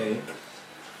विद्वेषी है,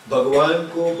 भगवान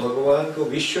को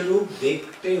विश्व रूप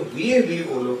देखते हुए भी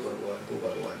वो लोग भगवान को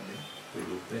भगवान के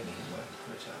रूप में नहीं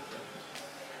मानना चाहता।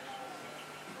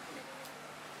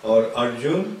 और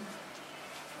अर्जुन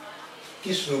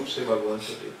किस रूप से भगवान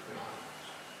को देख रहे हैं?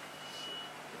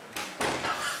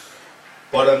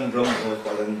 परम ब्रह्म,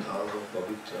 परम धाम,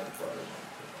 पवित्र परम।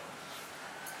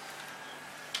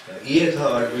 ये था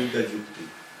अर्जुन का युक्ति।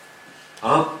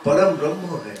 आप परम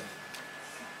ब्रह्म हैं,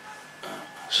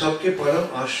 सबके परम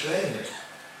आश्रय है,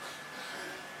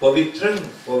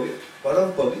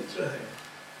 परम पवित्र है।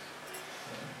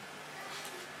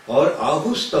 और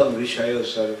आहुस्तम ऋषयो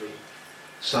सर्वे,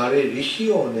 सारे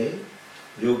ऋषियों ने,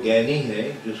 जो ज्ञानी है,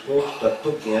 जिसको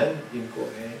तत्व ज्ञान जिनको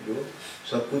है, जो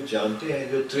सब कुछ जानते हैं,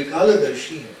 जो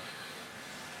त्रिकालदर्शी है,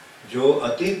 जो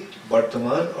अतीत,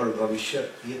 वर्तमान और भविष्य,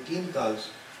 ये तीन काल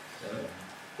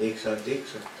एक साथ देख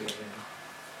सकते हैं,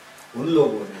 उन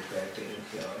लोगों ने कहते हैं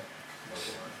कि आप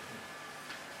भगवान हैं।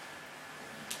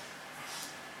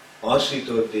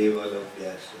 असितो देवल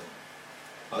व्यास,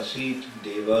 असित,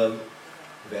 देवल,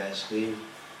 व्यासदेव,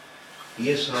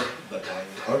 ये सब बताए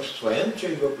और स्वयं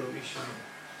चैव प्रविश्य।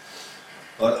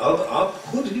 और अब आप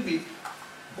खुद ही भी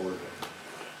बोल रहे हैं,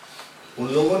 उन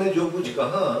लोगों ने जो कुछ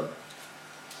कहा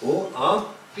वो आप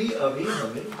भी अभी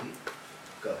हमें भी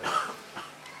कहा,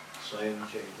 स्वयं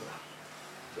चैव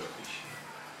प्रविश्य।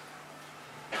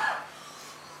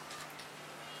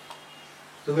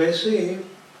 तो वैसे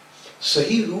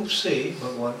सही रूप से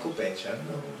भगवान को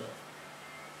पहचानना होगा।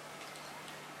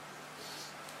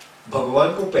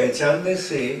 भगवान को पहचानने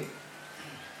से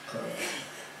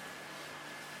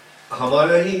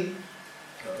हमारा ही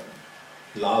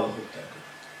लाभ होता है,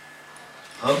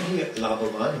 हम ही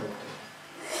लाभवान होते हैं।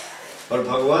 और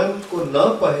भगवान को न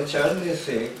पहचानने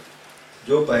से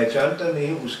जो पहचानता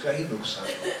नहीं उसका ही नुकसान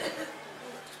होता है।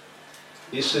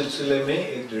 इस सिलसिले में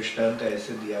एक दृष्टांत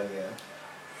ऐसे दिया गया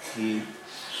कि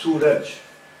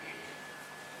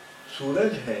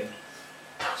सूरज है,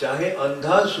 चाहे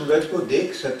अंधा सूरज को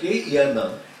देख सके या ना,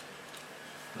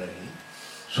 नहीं,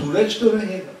 सूरज तो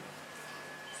रहेगा।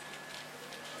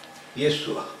 ये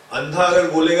अंधा अगर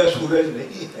बोलेगा सूरज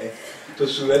नहीं है तो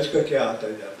सूरज का क्या आता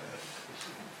जाता है।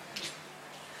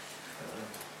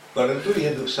 परंतु ये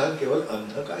नुकसान केवल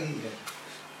अंधा का ही है,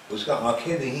 उसका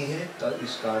आंखें नहीं है, तब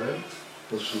इस कारण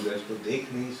तो सूरज को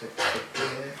देख नहीं सकते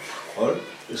हैं और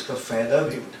इसका फायदा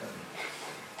भी उठा नहीं।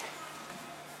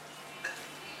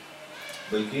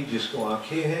 बल्कि जिसको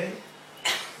आंखें हैं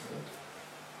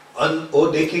वो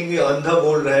देखेंगे अंधा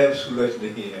बोल रहा है सूरज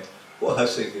नहीं है, वो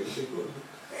हंसेंगे, देखो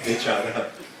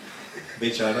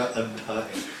बेचारा अंधा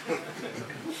है,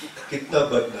 कितना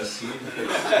बदनसीब है।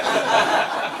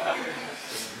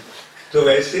 तो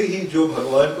वैसे ही जो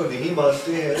भगवान को नहीं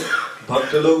मानते हैं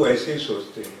भक्त लोग वैसे ही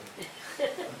सोचते हैं,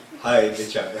 हाय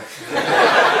बेचारा,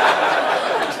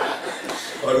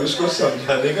 और उसको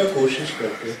समझाने का कोशिश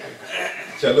करते हैं,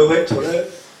 चलो भाई थोड़ा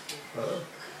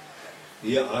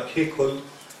ये आंखें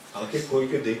खोल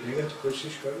के देखने का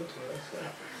कोशिश करो, थोड़ा सा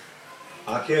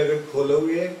आंखें अगर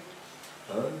खोलोगे,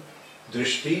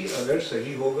 दृष्टि अगर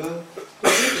सही होगा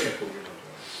तो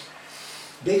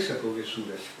देख सकोगे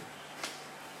सूरज को।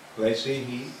 वैसे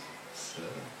ही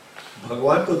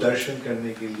भगवान को दर्शन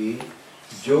करने के लिए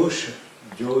जो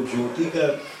ज्योति का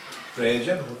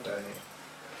प्रयोजन होता है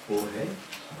वो है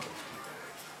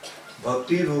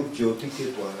भक्ति रूप ज्योति के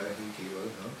द्वारा ही केवल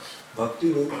हम भक्ति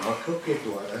रूप आंखों के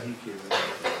द्वारा ही केवल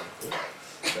भगवान को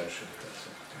दर्शन कर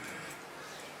सकते हैं।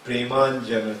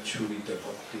 प्रेमांजन छुरित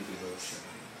भक्ति विलोचन।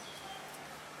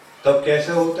 तब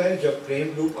कैसा होता है जब प्रेम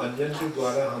रूप अंजन के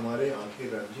द्वारा हमारे आंखें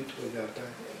रंजित हो जाता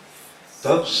है,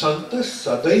 तब संत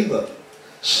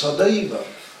सदैव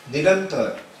निरंतर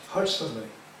हर समय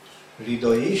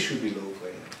हृदयेषु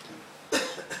विलोकयन्ति,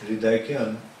 हृदय के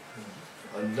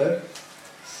अंदर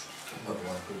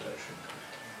भगवान को दर्शन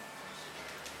करते हैं।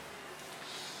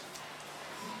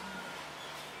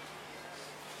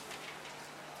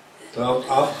 तो अब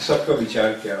आप सबका विचार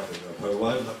क्या होगा,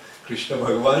 भगवान कृष्ण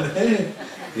भगवान है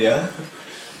या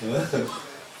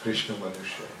कृष्ण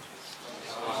मनुष्य है?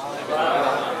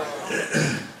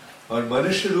 और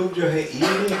मनुष्य रूप जो है ये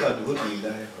एक अद्भुत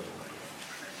लीला है।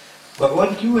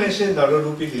 भगवान क्यों ऐसे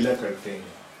नररूपी लीला करते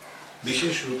हैं,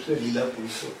 विशेष रूप से लीला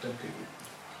पुरुषोत्तम के रूप में?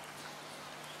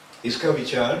 इसका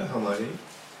विचार हमारे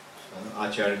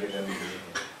आचार्य ने दिए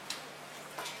हैं।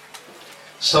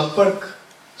 संपर्क,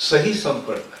 सही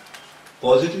संपर्क,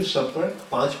 पॉजिटिव संपर्क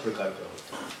 5 प्रकार का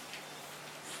होता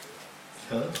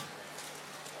है।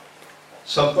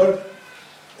 संपर्क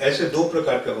ऐसे 2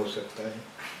 प्रकार का हो सकता है।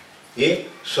 एक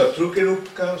शत्रु के रूप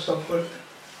का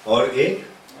संपर्क और एक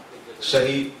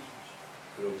सही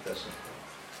रूप का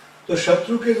संपर्क। तो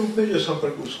शत्रु के रूप में जो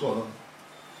संपर्क उसको हम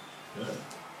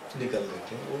निकल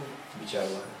देते हैं, वो विचार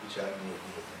नहीं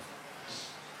होते हैं।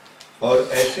 और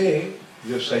ऐसे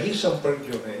जो सही संपर्क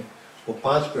जो है वो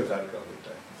 5 प्रकार का होता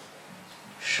है।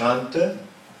 शांत,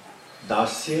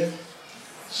 दास्य,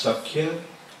 सख्य,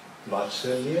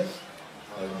 वात्सल्य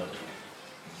और मधुर।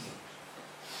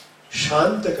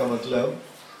 शांत का मतलब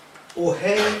वो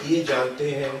है ये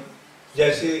जानते हैं,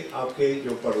 जैसे आपके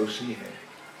जो पड़ोसी हैं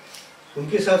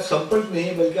उनके साथ संपर्क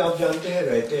नहीं बल्कि आप जानते हैं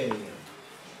रहते हैं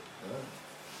यहाँ।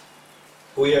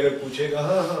 कोई अगर पूछेगा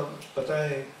हाँ हाँ पता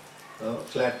है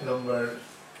flat number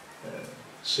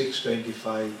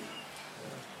 625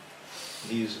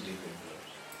 he is living,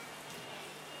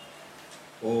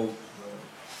 वो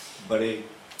बड़े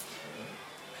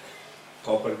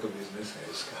कॉपर का बिजनेस है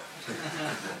इसका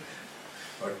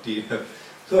और टीयर।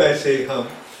 तो ऐसे हम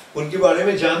उनके बारे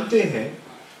में जानते हैं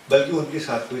बल्कि उनके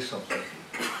साथ कोई संपर्क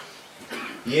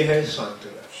नहीं। ये है शांत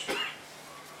रस।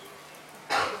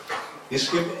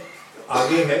 इसके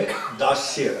आगे है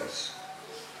दास्य रस।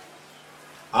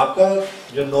 आपका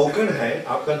जो नौकर है,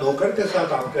 आपका नौकर के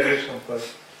साथ आपका जो संपर्क,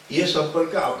 ये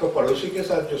संपर्क आपका पड़ोसी के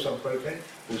साथ जो संपर्क है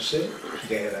उससे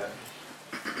गहरा है।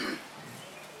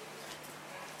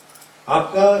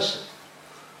 आपका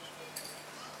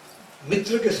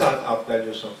मित्र के साथ आपका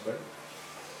जो संपर्क,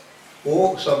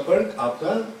 वो संपर्क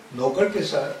आपका नौकर के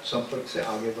साथ संपर्क से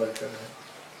आगे बढ़कर है।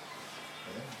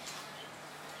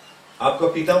 आपका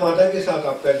पिता माता के साथ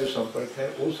आपका जो संपर्क है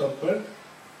वो संपर्क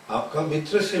आपका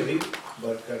मित्र से भी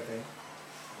बढ़कर है।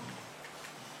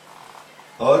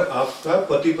 और आपका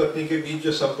पति पत्नी के बीच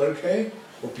जो संपर्क है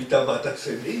वो पिता माता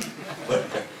से भी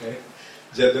बढ़कर है।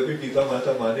 यद्यपि पिता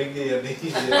माता मानेंगे या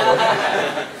नहीं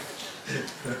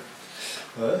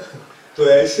तो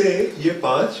ऐसे ये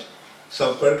 5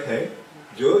 संपर्क हैं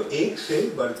जो एक से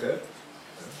बढ़कर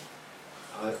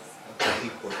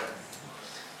अधिक होता है।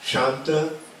 शांत,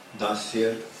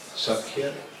 दास्य,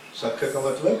 सख्य, सख्य का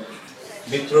मतलब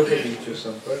मित्रों के बीच जो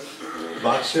संपर्क,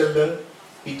 वात्सल्य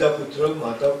पिता पुत्र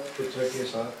माता पुत्र के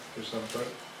साथ जो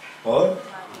संपर्क, और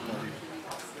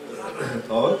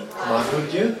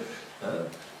माधुर्य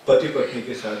पति पत्नी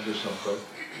के साथ जो संपर्क।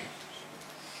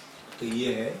 तो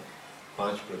ये है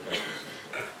 5 प्रकार के।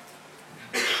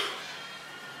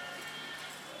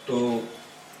 तो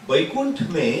वैकुंठ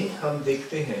में हम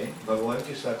देखते हैं भगवान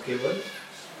के साथ केवल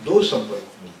 2 संपर्क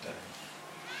मिलता है,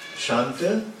 शांत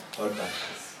और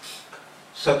दास्य।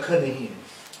 सख्य नहीं है,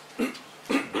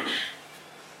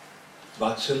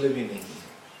 वात्सल्य भी नहीं है।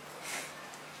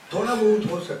 थोड़ा बहुत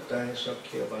हो सकता है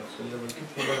सख्य वात्सल्य, बल्कि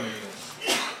पूरा नहीं है।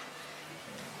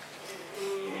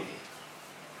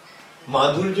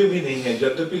 माधुर्य भी नहीं है,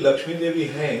 यद्यपि लक्ष्मी देवी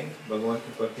है भगवान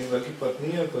की पत्नी, बल्कि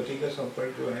पत्नी और पति का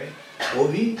संपर्क जो है वो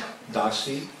भी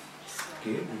दासी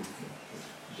के रूप में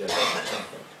ज्यादा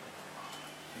संपर्क।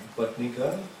 पत्नी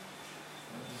का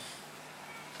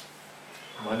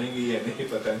मानेंगे या नहीं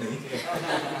पता नहीं है,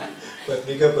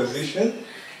 पत्नी का पोजीशन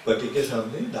पति के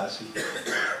सामने दासी।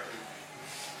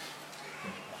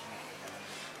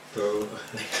 तो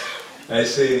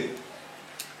ऐसे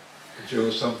जो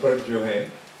संपर्क जो है,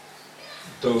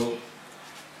 तो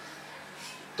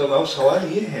अब सवाल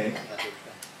ये है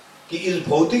कि इस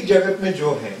भौतिक जगत में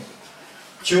जो है,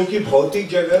 क्योंकि भौतिक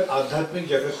जगत आध्यात्मिक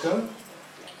जगत का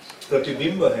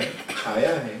प्रतिबिंब है,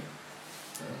 छाया है,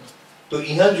 तो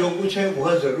यहाँ जो कुछ है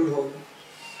वह जरूर होगा।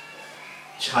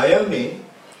 छाया में,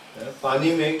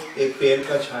 पानी में एक पेड़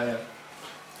का छाया आ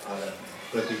रहा है,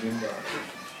 प्रतिबिंब आ रहा है,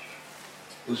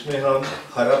 उसमें हम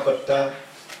हरा पत्ता,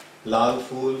 लाल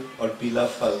फूल और पीला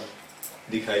फल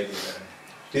दिखाई दे रहा है।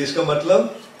 तो इसका मतलब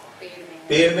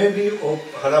पेड़ में भी वो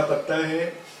हरा पत्ता है,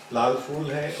 लाल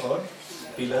फूल है और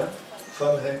पीला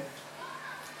फल है।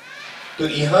 तो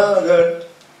यहाँ अगर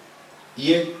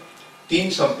ये 3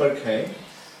 संपर्क है,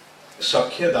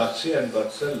 सख्य, दास्य और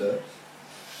वात्सल्य,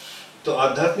 तो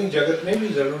आध्यात्मिक जगत में भी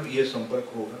जरूर ये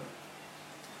संपर्क होगा।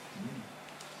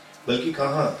 बल्कि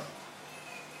कहाँ,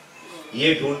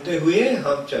 ये ढूंढते हुए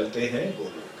हम चलते हैं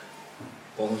गोलोक,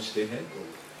 पहुंचते हैं गोलोक।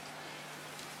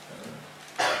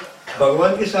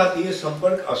 भगवान के साथ ये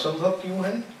संपर्क असंभव क्यों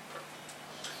है?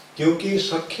 क्योंकि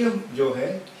सख्य जो है,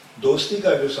 दोस्ती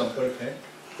का जो संपर्क है,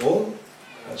 वो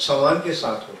समान के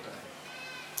साथ होता है।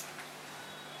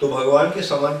 तो भगवान के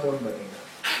समान कौन बनेगा?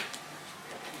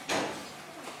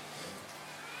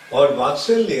 और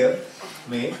वात्सल्य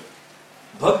में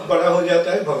भक्त बड़ा हो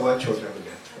जाता है, भगवान छोटा हो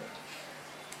जाता है।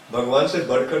 भगवान से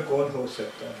बढ़कर कौन हो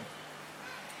सकता है?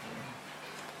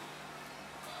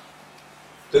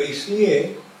 तो इसलिए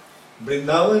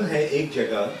वृंदावन है एक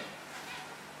जगह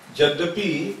यद्यपि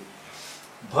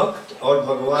भक्त और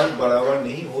भगवान बराबर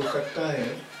नहीं हो सकता है,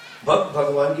 भक्त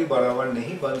भगवान के बराबर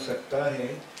नहीं बन सकता है,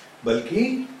 बल्कि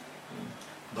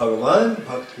भगवान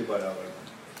भक्त के बराबर बन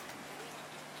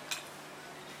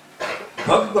गए।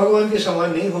 भक्त भगवान के समान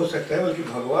नहीं हो सकता है, बल्कि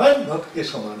भगवान भक्त के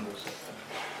समान हो सकता है।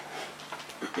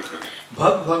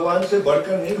 भक्त भगवान से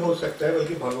बढ़कर नहीं हो सकता है,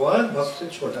 बल्कि भगवान भक्त से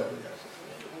छोटा हो जा सकता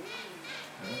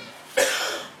है।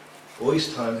 वो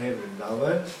स्थान है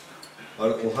वृंदावन, और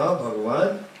वहां भगवान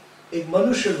एक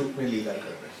मनुष्य रूप में लीला कर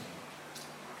रहे हैं,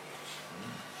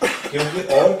 क्योंकि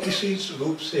और किसी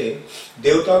रूप से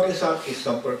देवताओं के साथ इस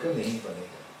संपर्क नहीं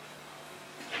बनेगा,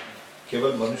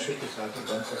 केवल मनुष्य के साथ ही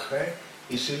बन सकता है।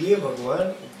 इसलिए भगवान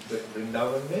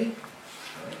वृंदावन में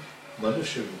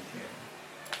मनुष्य रूप में है।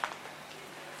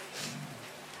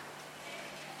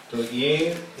 तो ये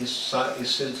इस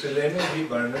सिलसिले में भी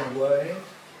वर्णन हुआ है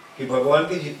कि भगवान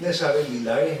के जितने सारे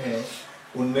लीलाएं हैं,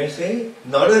 उनमें से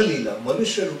नर लीला,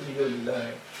 मनुष्य रूपी जो लीला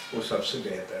है, वो सबसे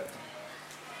बेहतर है,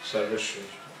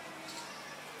 सर्वश्रेष्ठ।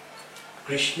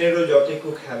 कृष्णेरो যতকু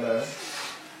খেলা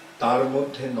তার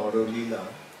মধ্যে নরলীলা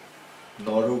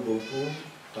নরবপু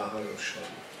তাহার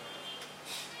স্বरूप।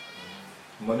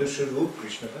 मनुष्य रूप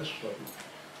कृष्ण का स्वरूप,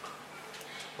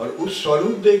 और उस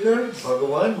स्वरूप देकर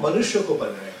भगवान मनुष्य को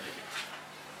बनाया।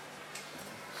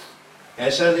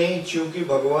 ऐसा नहीं क्योंकि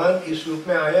भगवान इस रूप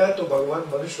में आया तो भगवान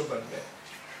मनुष्य बन गए,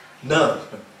 ना,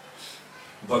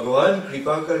 भगवान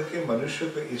कृपा करके मनुष्य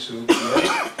को इस रूप में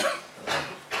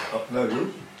अपना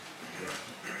रूप,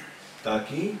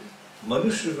 ताकि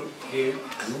मनुष्य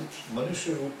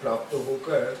रूप प्राप्त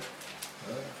होकर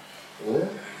वो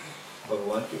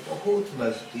भगवान के बहुत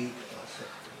नजदीक आ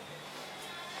सकते हैं।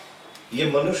 ये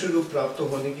मनुष्य रूप प्राप्त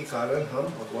होने के कारण हम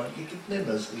भगवान के कितने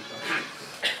नजदीक आ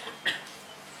सकते हैं,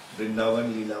 वृंदावन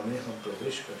लीला में हम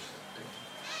प्रवेश कर सकते हैं।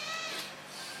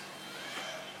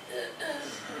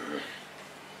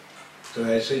 तो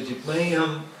ऐसे जितना ही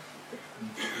हम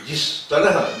जिस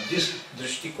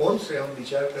दृष्टिकोण से हम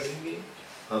विचार करेंगे,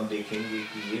 हम देखेंगे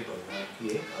कि ये भगवान की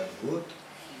एक अद्भुत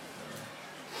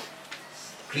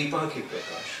कृपा के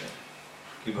प्रकाश है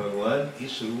कि भगवान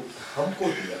इस रूप हमको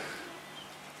दिया।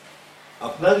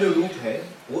 अपना जो रूप है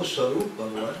वो स्वरूप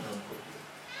भगवान हमको दिया।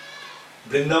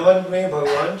 वृंदावन में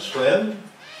भगवान स्वयं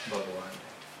भगवान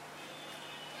है,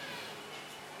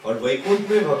 और वैकुंठ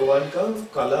में भगवान का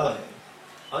कला है,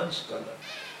 अंश कला।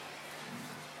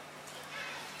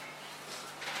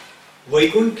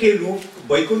 वैकुंठ के रूप,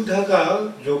 वैकुंठ का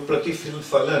जो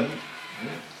प्रतिफलन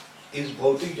इस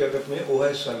भौतिक जगत में वो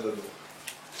है स्वर्गलोक।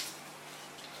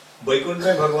 वैकुंठ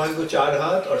में भगवान को 4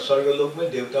 हाथ और स्वर्गलोक में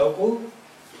देवताओं को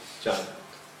 4 हाथ।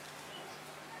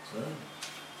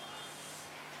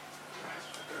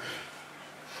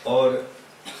 और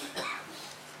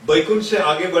वैकुंठ से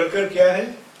आगे बढ़कर क्या है,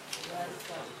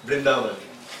 वृंदावन।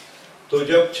 तो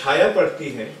जब छाया पड़ती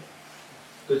है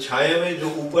तो छाया में जो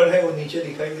ऊपर है वो नीचे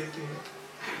दिखाई देती है।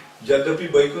 यद्यपि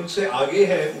वैकुंठ से आगे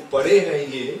है, परे है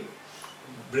ये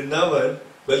वृंदावन,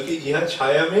 बल्कि यहाँ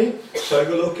छाया में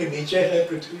स्वर्गलोक के नीचे है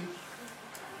पृथ्वी,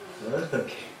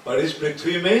 और इस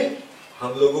पृथ्वी में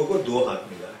हम लोगों को 2 हाथ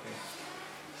मिला है,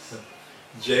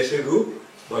 जैसे रूप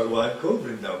भगवान को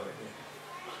वृंदावन है।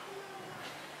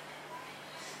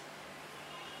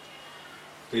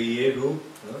 तो ये रूप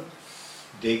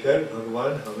देकर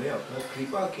भगवान हमें अपना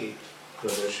कृपा के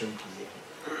प्रदर्शन किए हैं,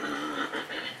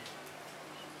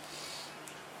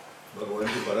 भगवान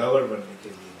के बराबर बनने के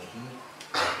लिए नहीं,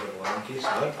 भगवान के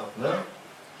साथ अपना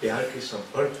प्यार के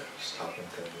संपर्क स्थापन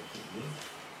करने के लिए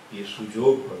ये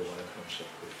सुजोग भगवान हम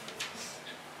सबको दिए।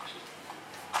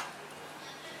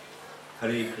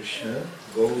 हरे कृष्ण,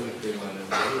 गौर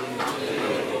प्रेमानंद।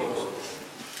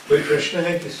 कोई प्रश्न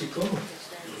है किसी को?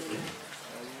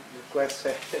 रिक्वेस्ट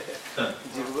है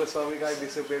जीव गोस्वामी का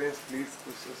डिसअपीयरेंस प्लीज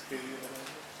कुछ उसके लिए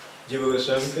बताइए। जीव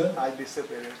गोस्वामी का आज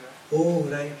डिसअपीयरेंस है। Oh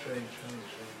right,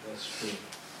 that's true.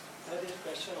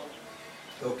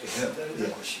 Okay,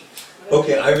 yeah.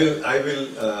 Okay,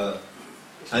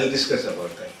 I'll discuss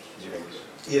about that.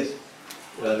 Yes,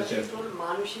 Radhachandra.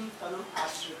 मानुषिक तनु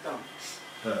आश्रितम।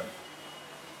 हाँ।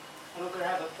 अनुग्रह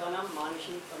भक्तानां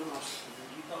मानुषिक तनु आश्रितम।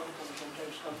 गीता और कंसेंट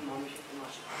इसका मानुषिक तनु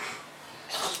आश्रितम।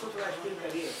 इसको थोड़ा एक्सप्लेन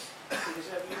करिए।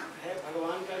 जैसे अभी है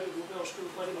भगवान का जो रूप है उसके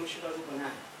ऊपर ही मनुष्य का रूप बना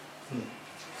है।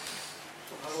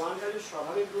 तो भगवान का जो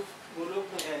स्वाभाविक रूप गोलोक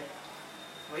में है,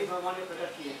 वही भगवान ने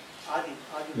प्रकट किए आदि।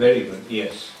 Very good.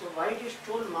 Yes. So why it is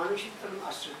told मानुषिक तनु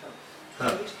आश्रितम?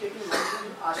 हाँ. It is taken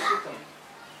मानुषिक आश्रितम.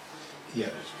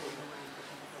 Yeah.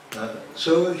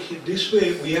 So this way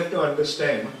we have to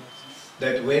understand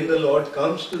that when the Lord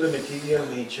comes to the material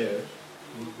nature,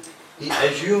 He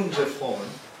assumes a form,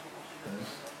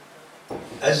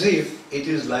 as if it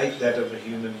is like that of a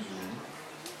human being.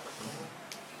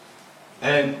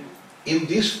 And in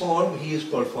this form he is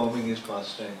performing his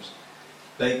pastimes.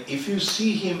 Like if you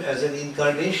see him as an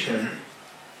incarnation,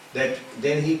 that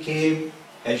then he came,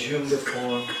 assumed the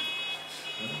form,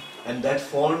 and that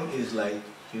form is like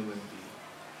human being.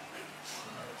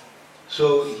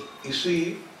 So you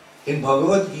see, in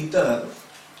Bhagavad Gita,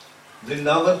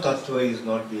 Vrindavan Tattva is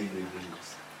not being revealed.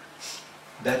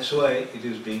 That's why it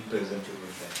is being presented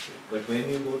in that way. But when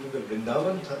you go to the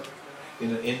Vrindavan,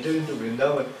 enter into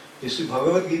Vrindavan, you see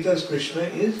Bhagavad Gita's Krishna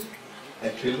is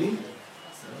actually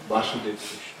Vasudev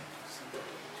Krishna.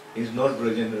 He is not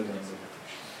Brajendra Nanda Krishna.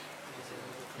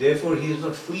 Therefore he is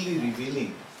not fully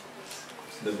revealing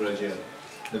the Braja,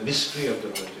 the mystery of the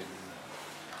Braja.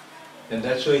 And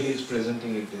that's why he is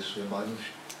presenting it this way,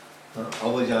 Manush.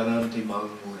 Avajananti mang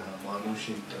mudha,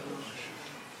 manushim tanum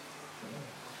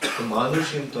ashrita.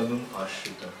 Manushim tanum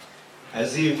ashrita.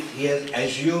 As if he has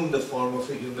assumed the form of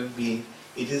a human being,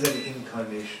 it is an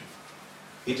incarnation.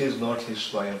 It is not his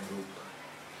Swayam Rupa.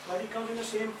 But he comes in the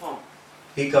same form.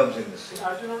 He comes in the same.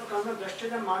 Arjuna comes in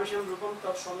Drashtam Manusham Rupam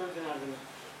Tat Swamyam Vinardana.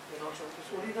 His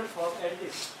original form at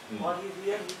least. Or he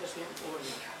here with the same over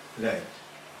here. Right.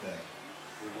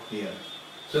 Yeah.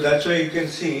 So that's why you can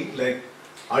see, like,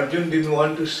 Arjuna didn't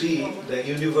want to see the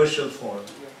universal form.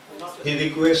 He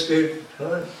requested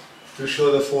to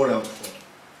show the four-arm form.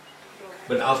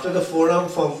 But after the four-arm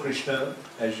form, Krishna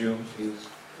assumed his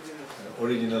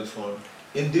original form.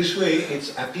 In this way,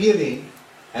 it's appearing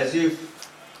as if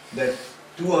that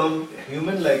two-armed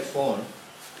human-like form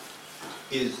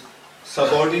is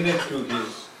subordinate to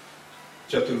his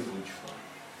Chaturbhuj form.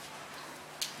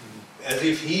 As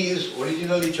if he is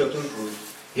originally Chaturbhuj,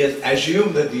 he has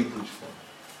assumed the Dvibhuj form.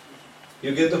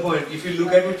 You get the point? If you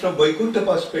look at it from Vaikuntha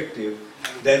perspective,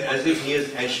 then as if he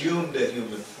has assumed the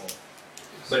human form.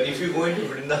 But if you go into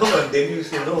Vrindavan, then you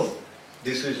say, no,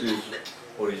 this is his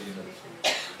original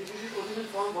form. This is his original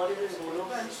form, what is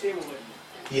Goloka and same over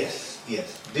here.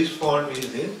 Yes. This form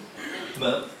is his.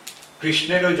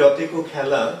 Krishnero joteko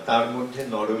khela, tar moddhe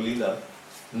narolila,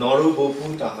 naro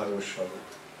bopu taharo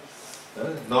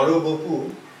swarup. Naro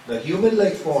bopu, the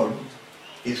human-like form,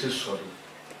 is his swarup.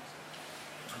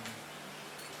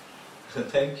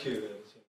 Thank you.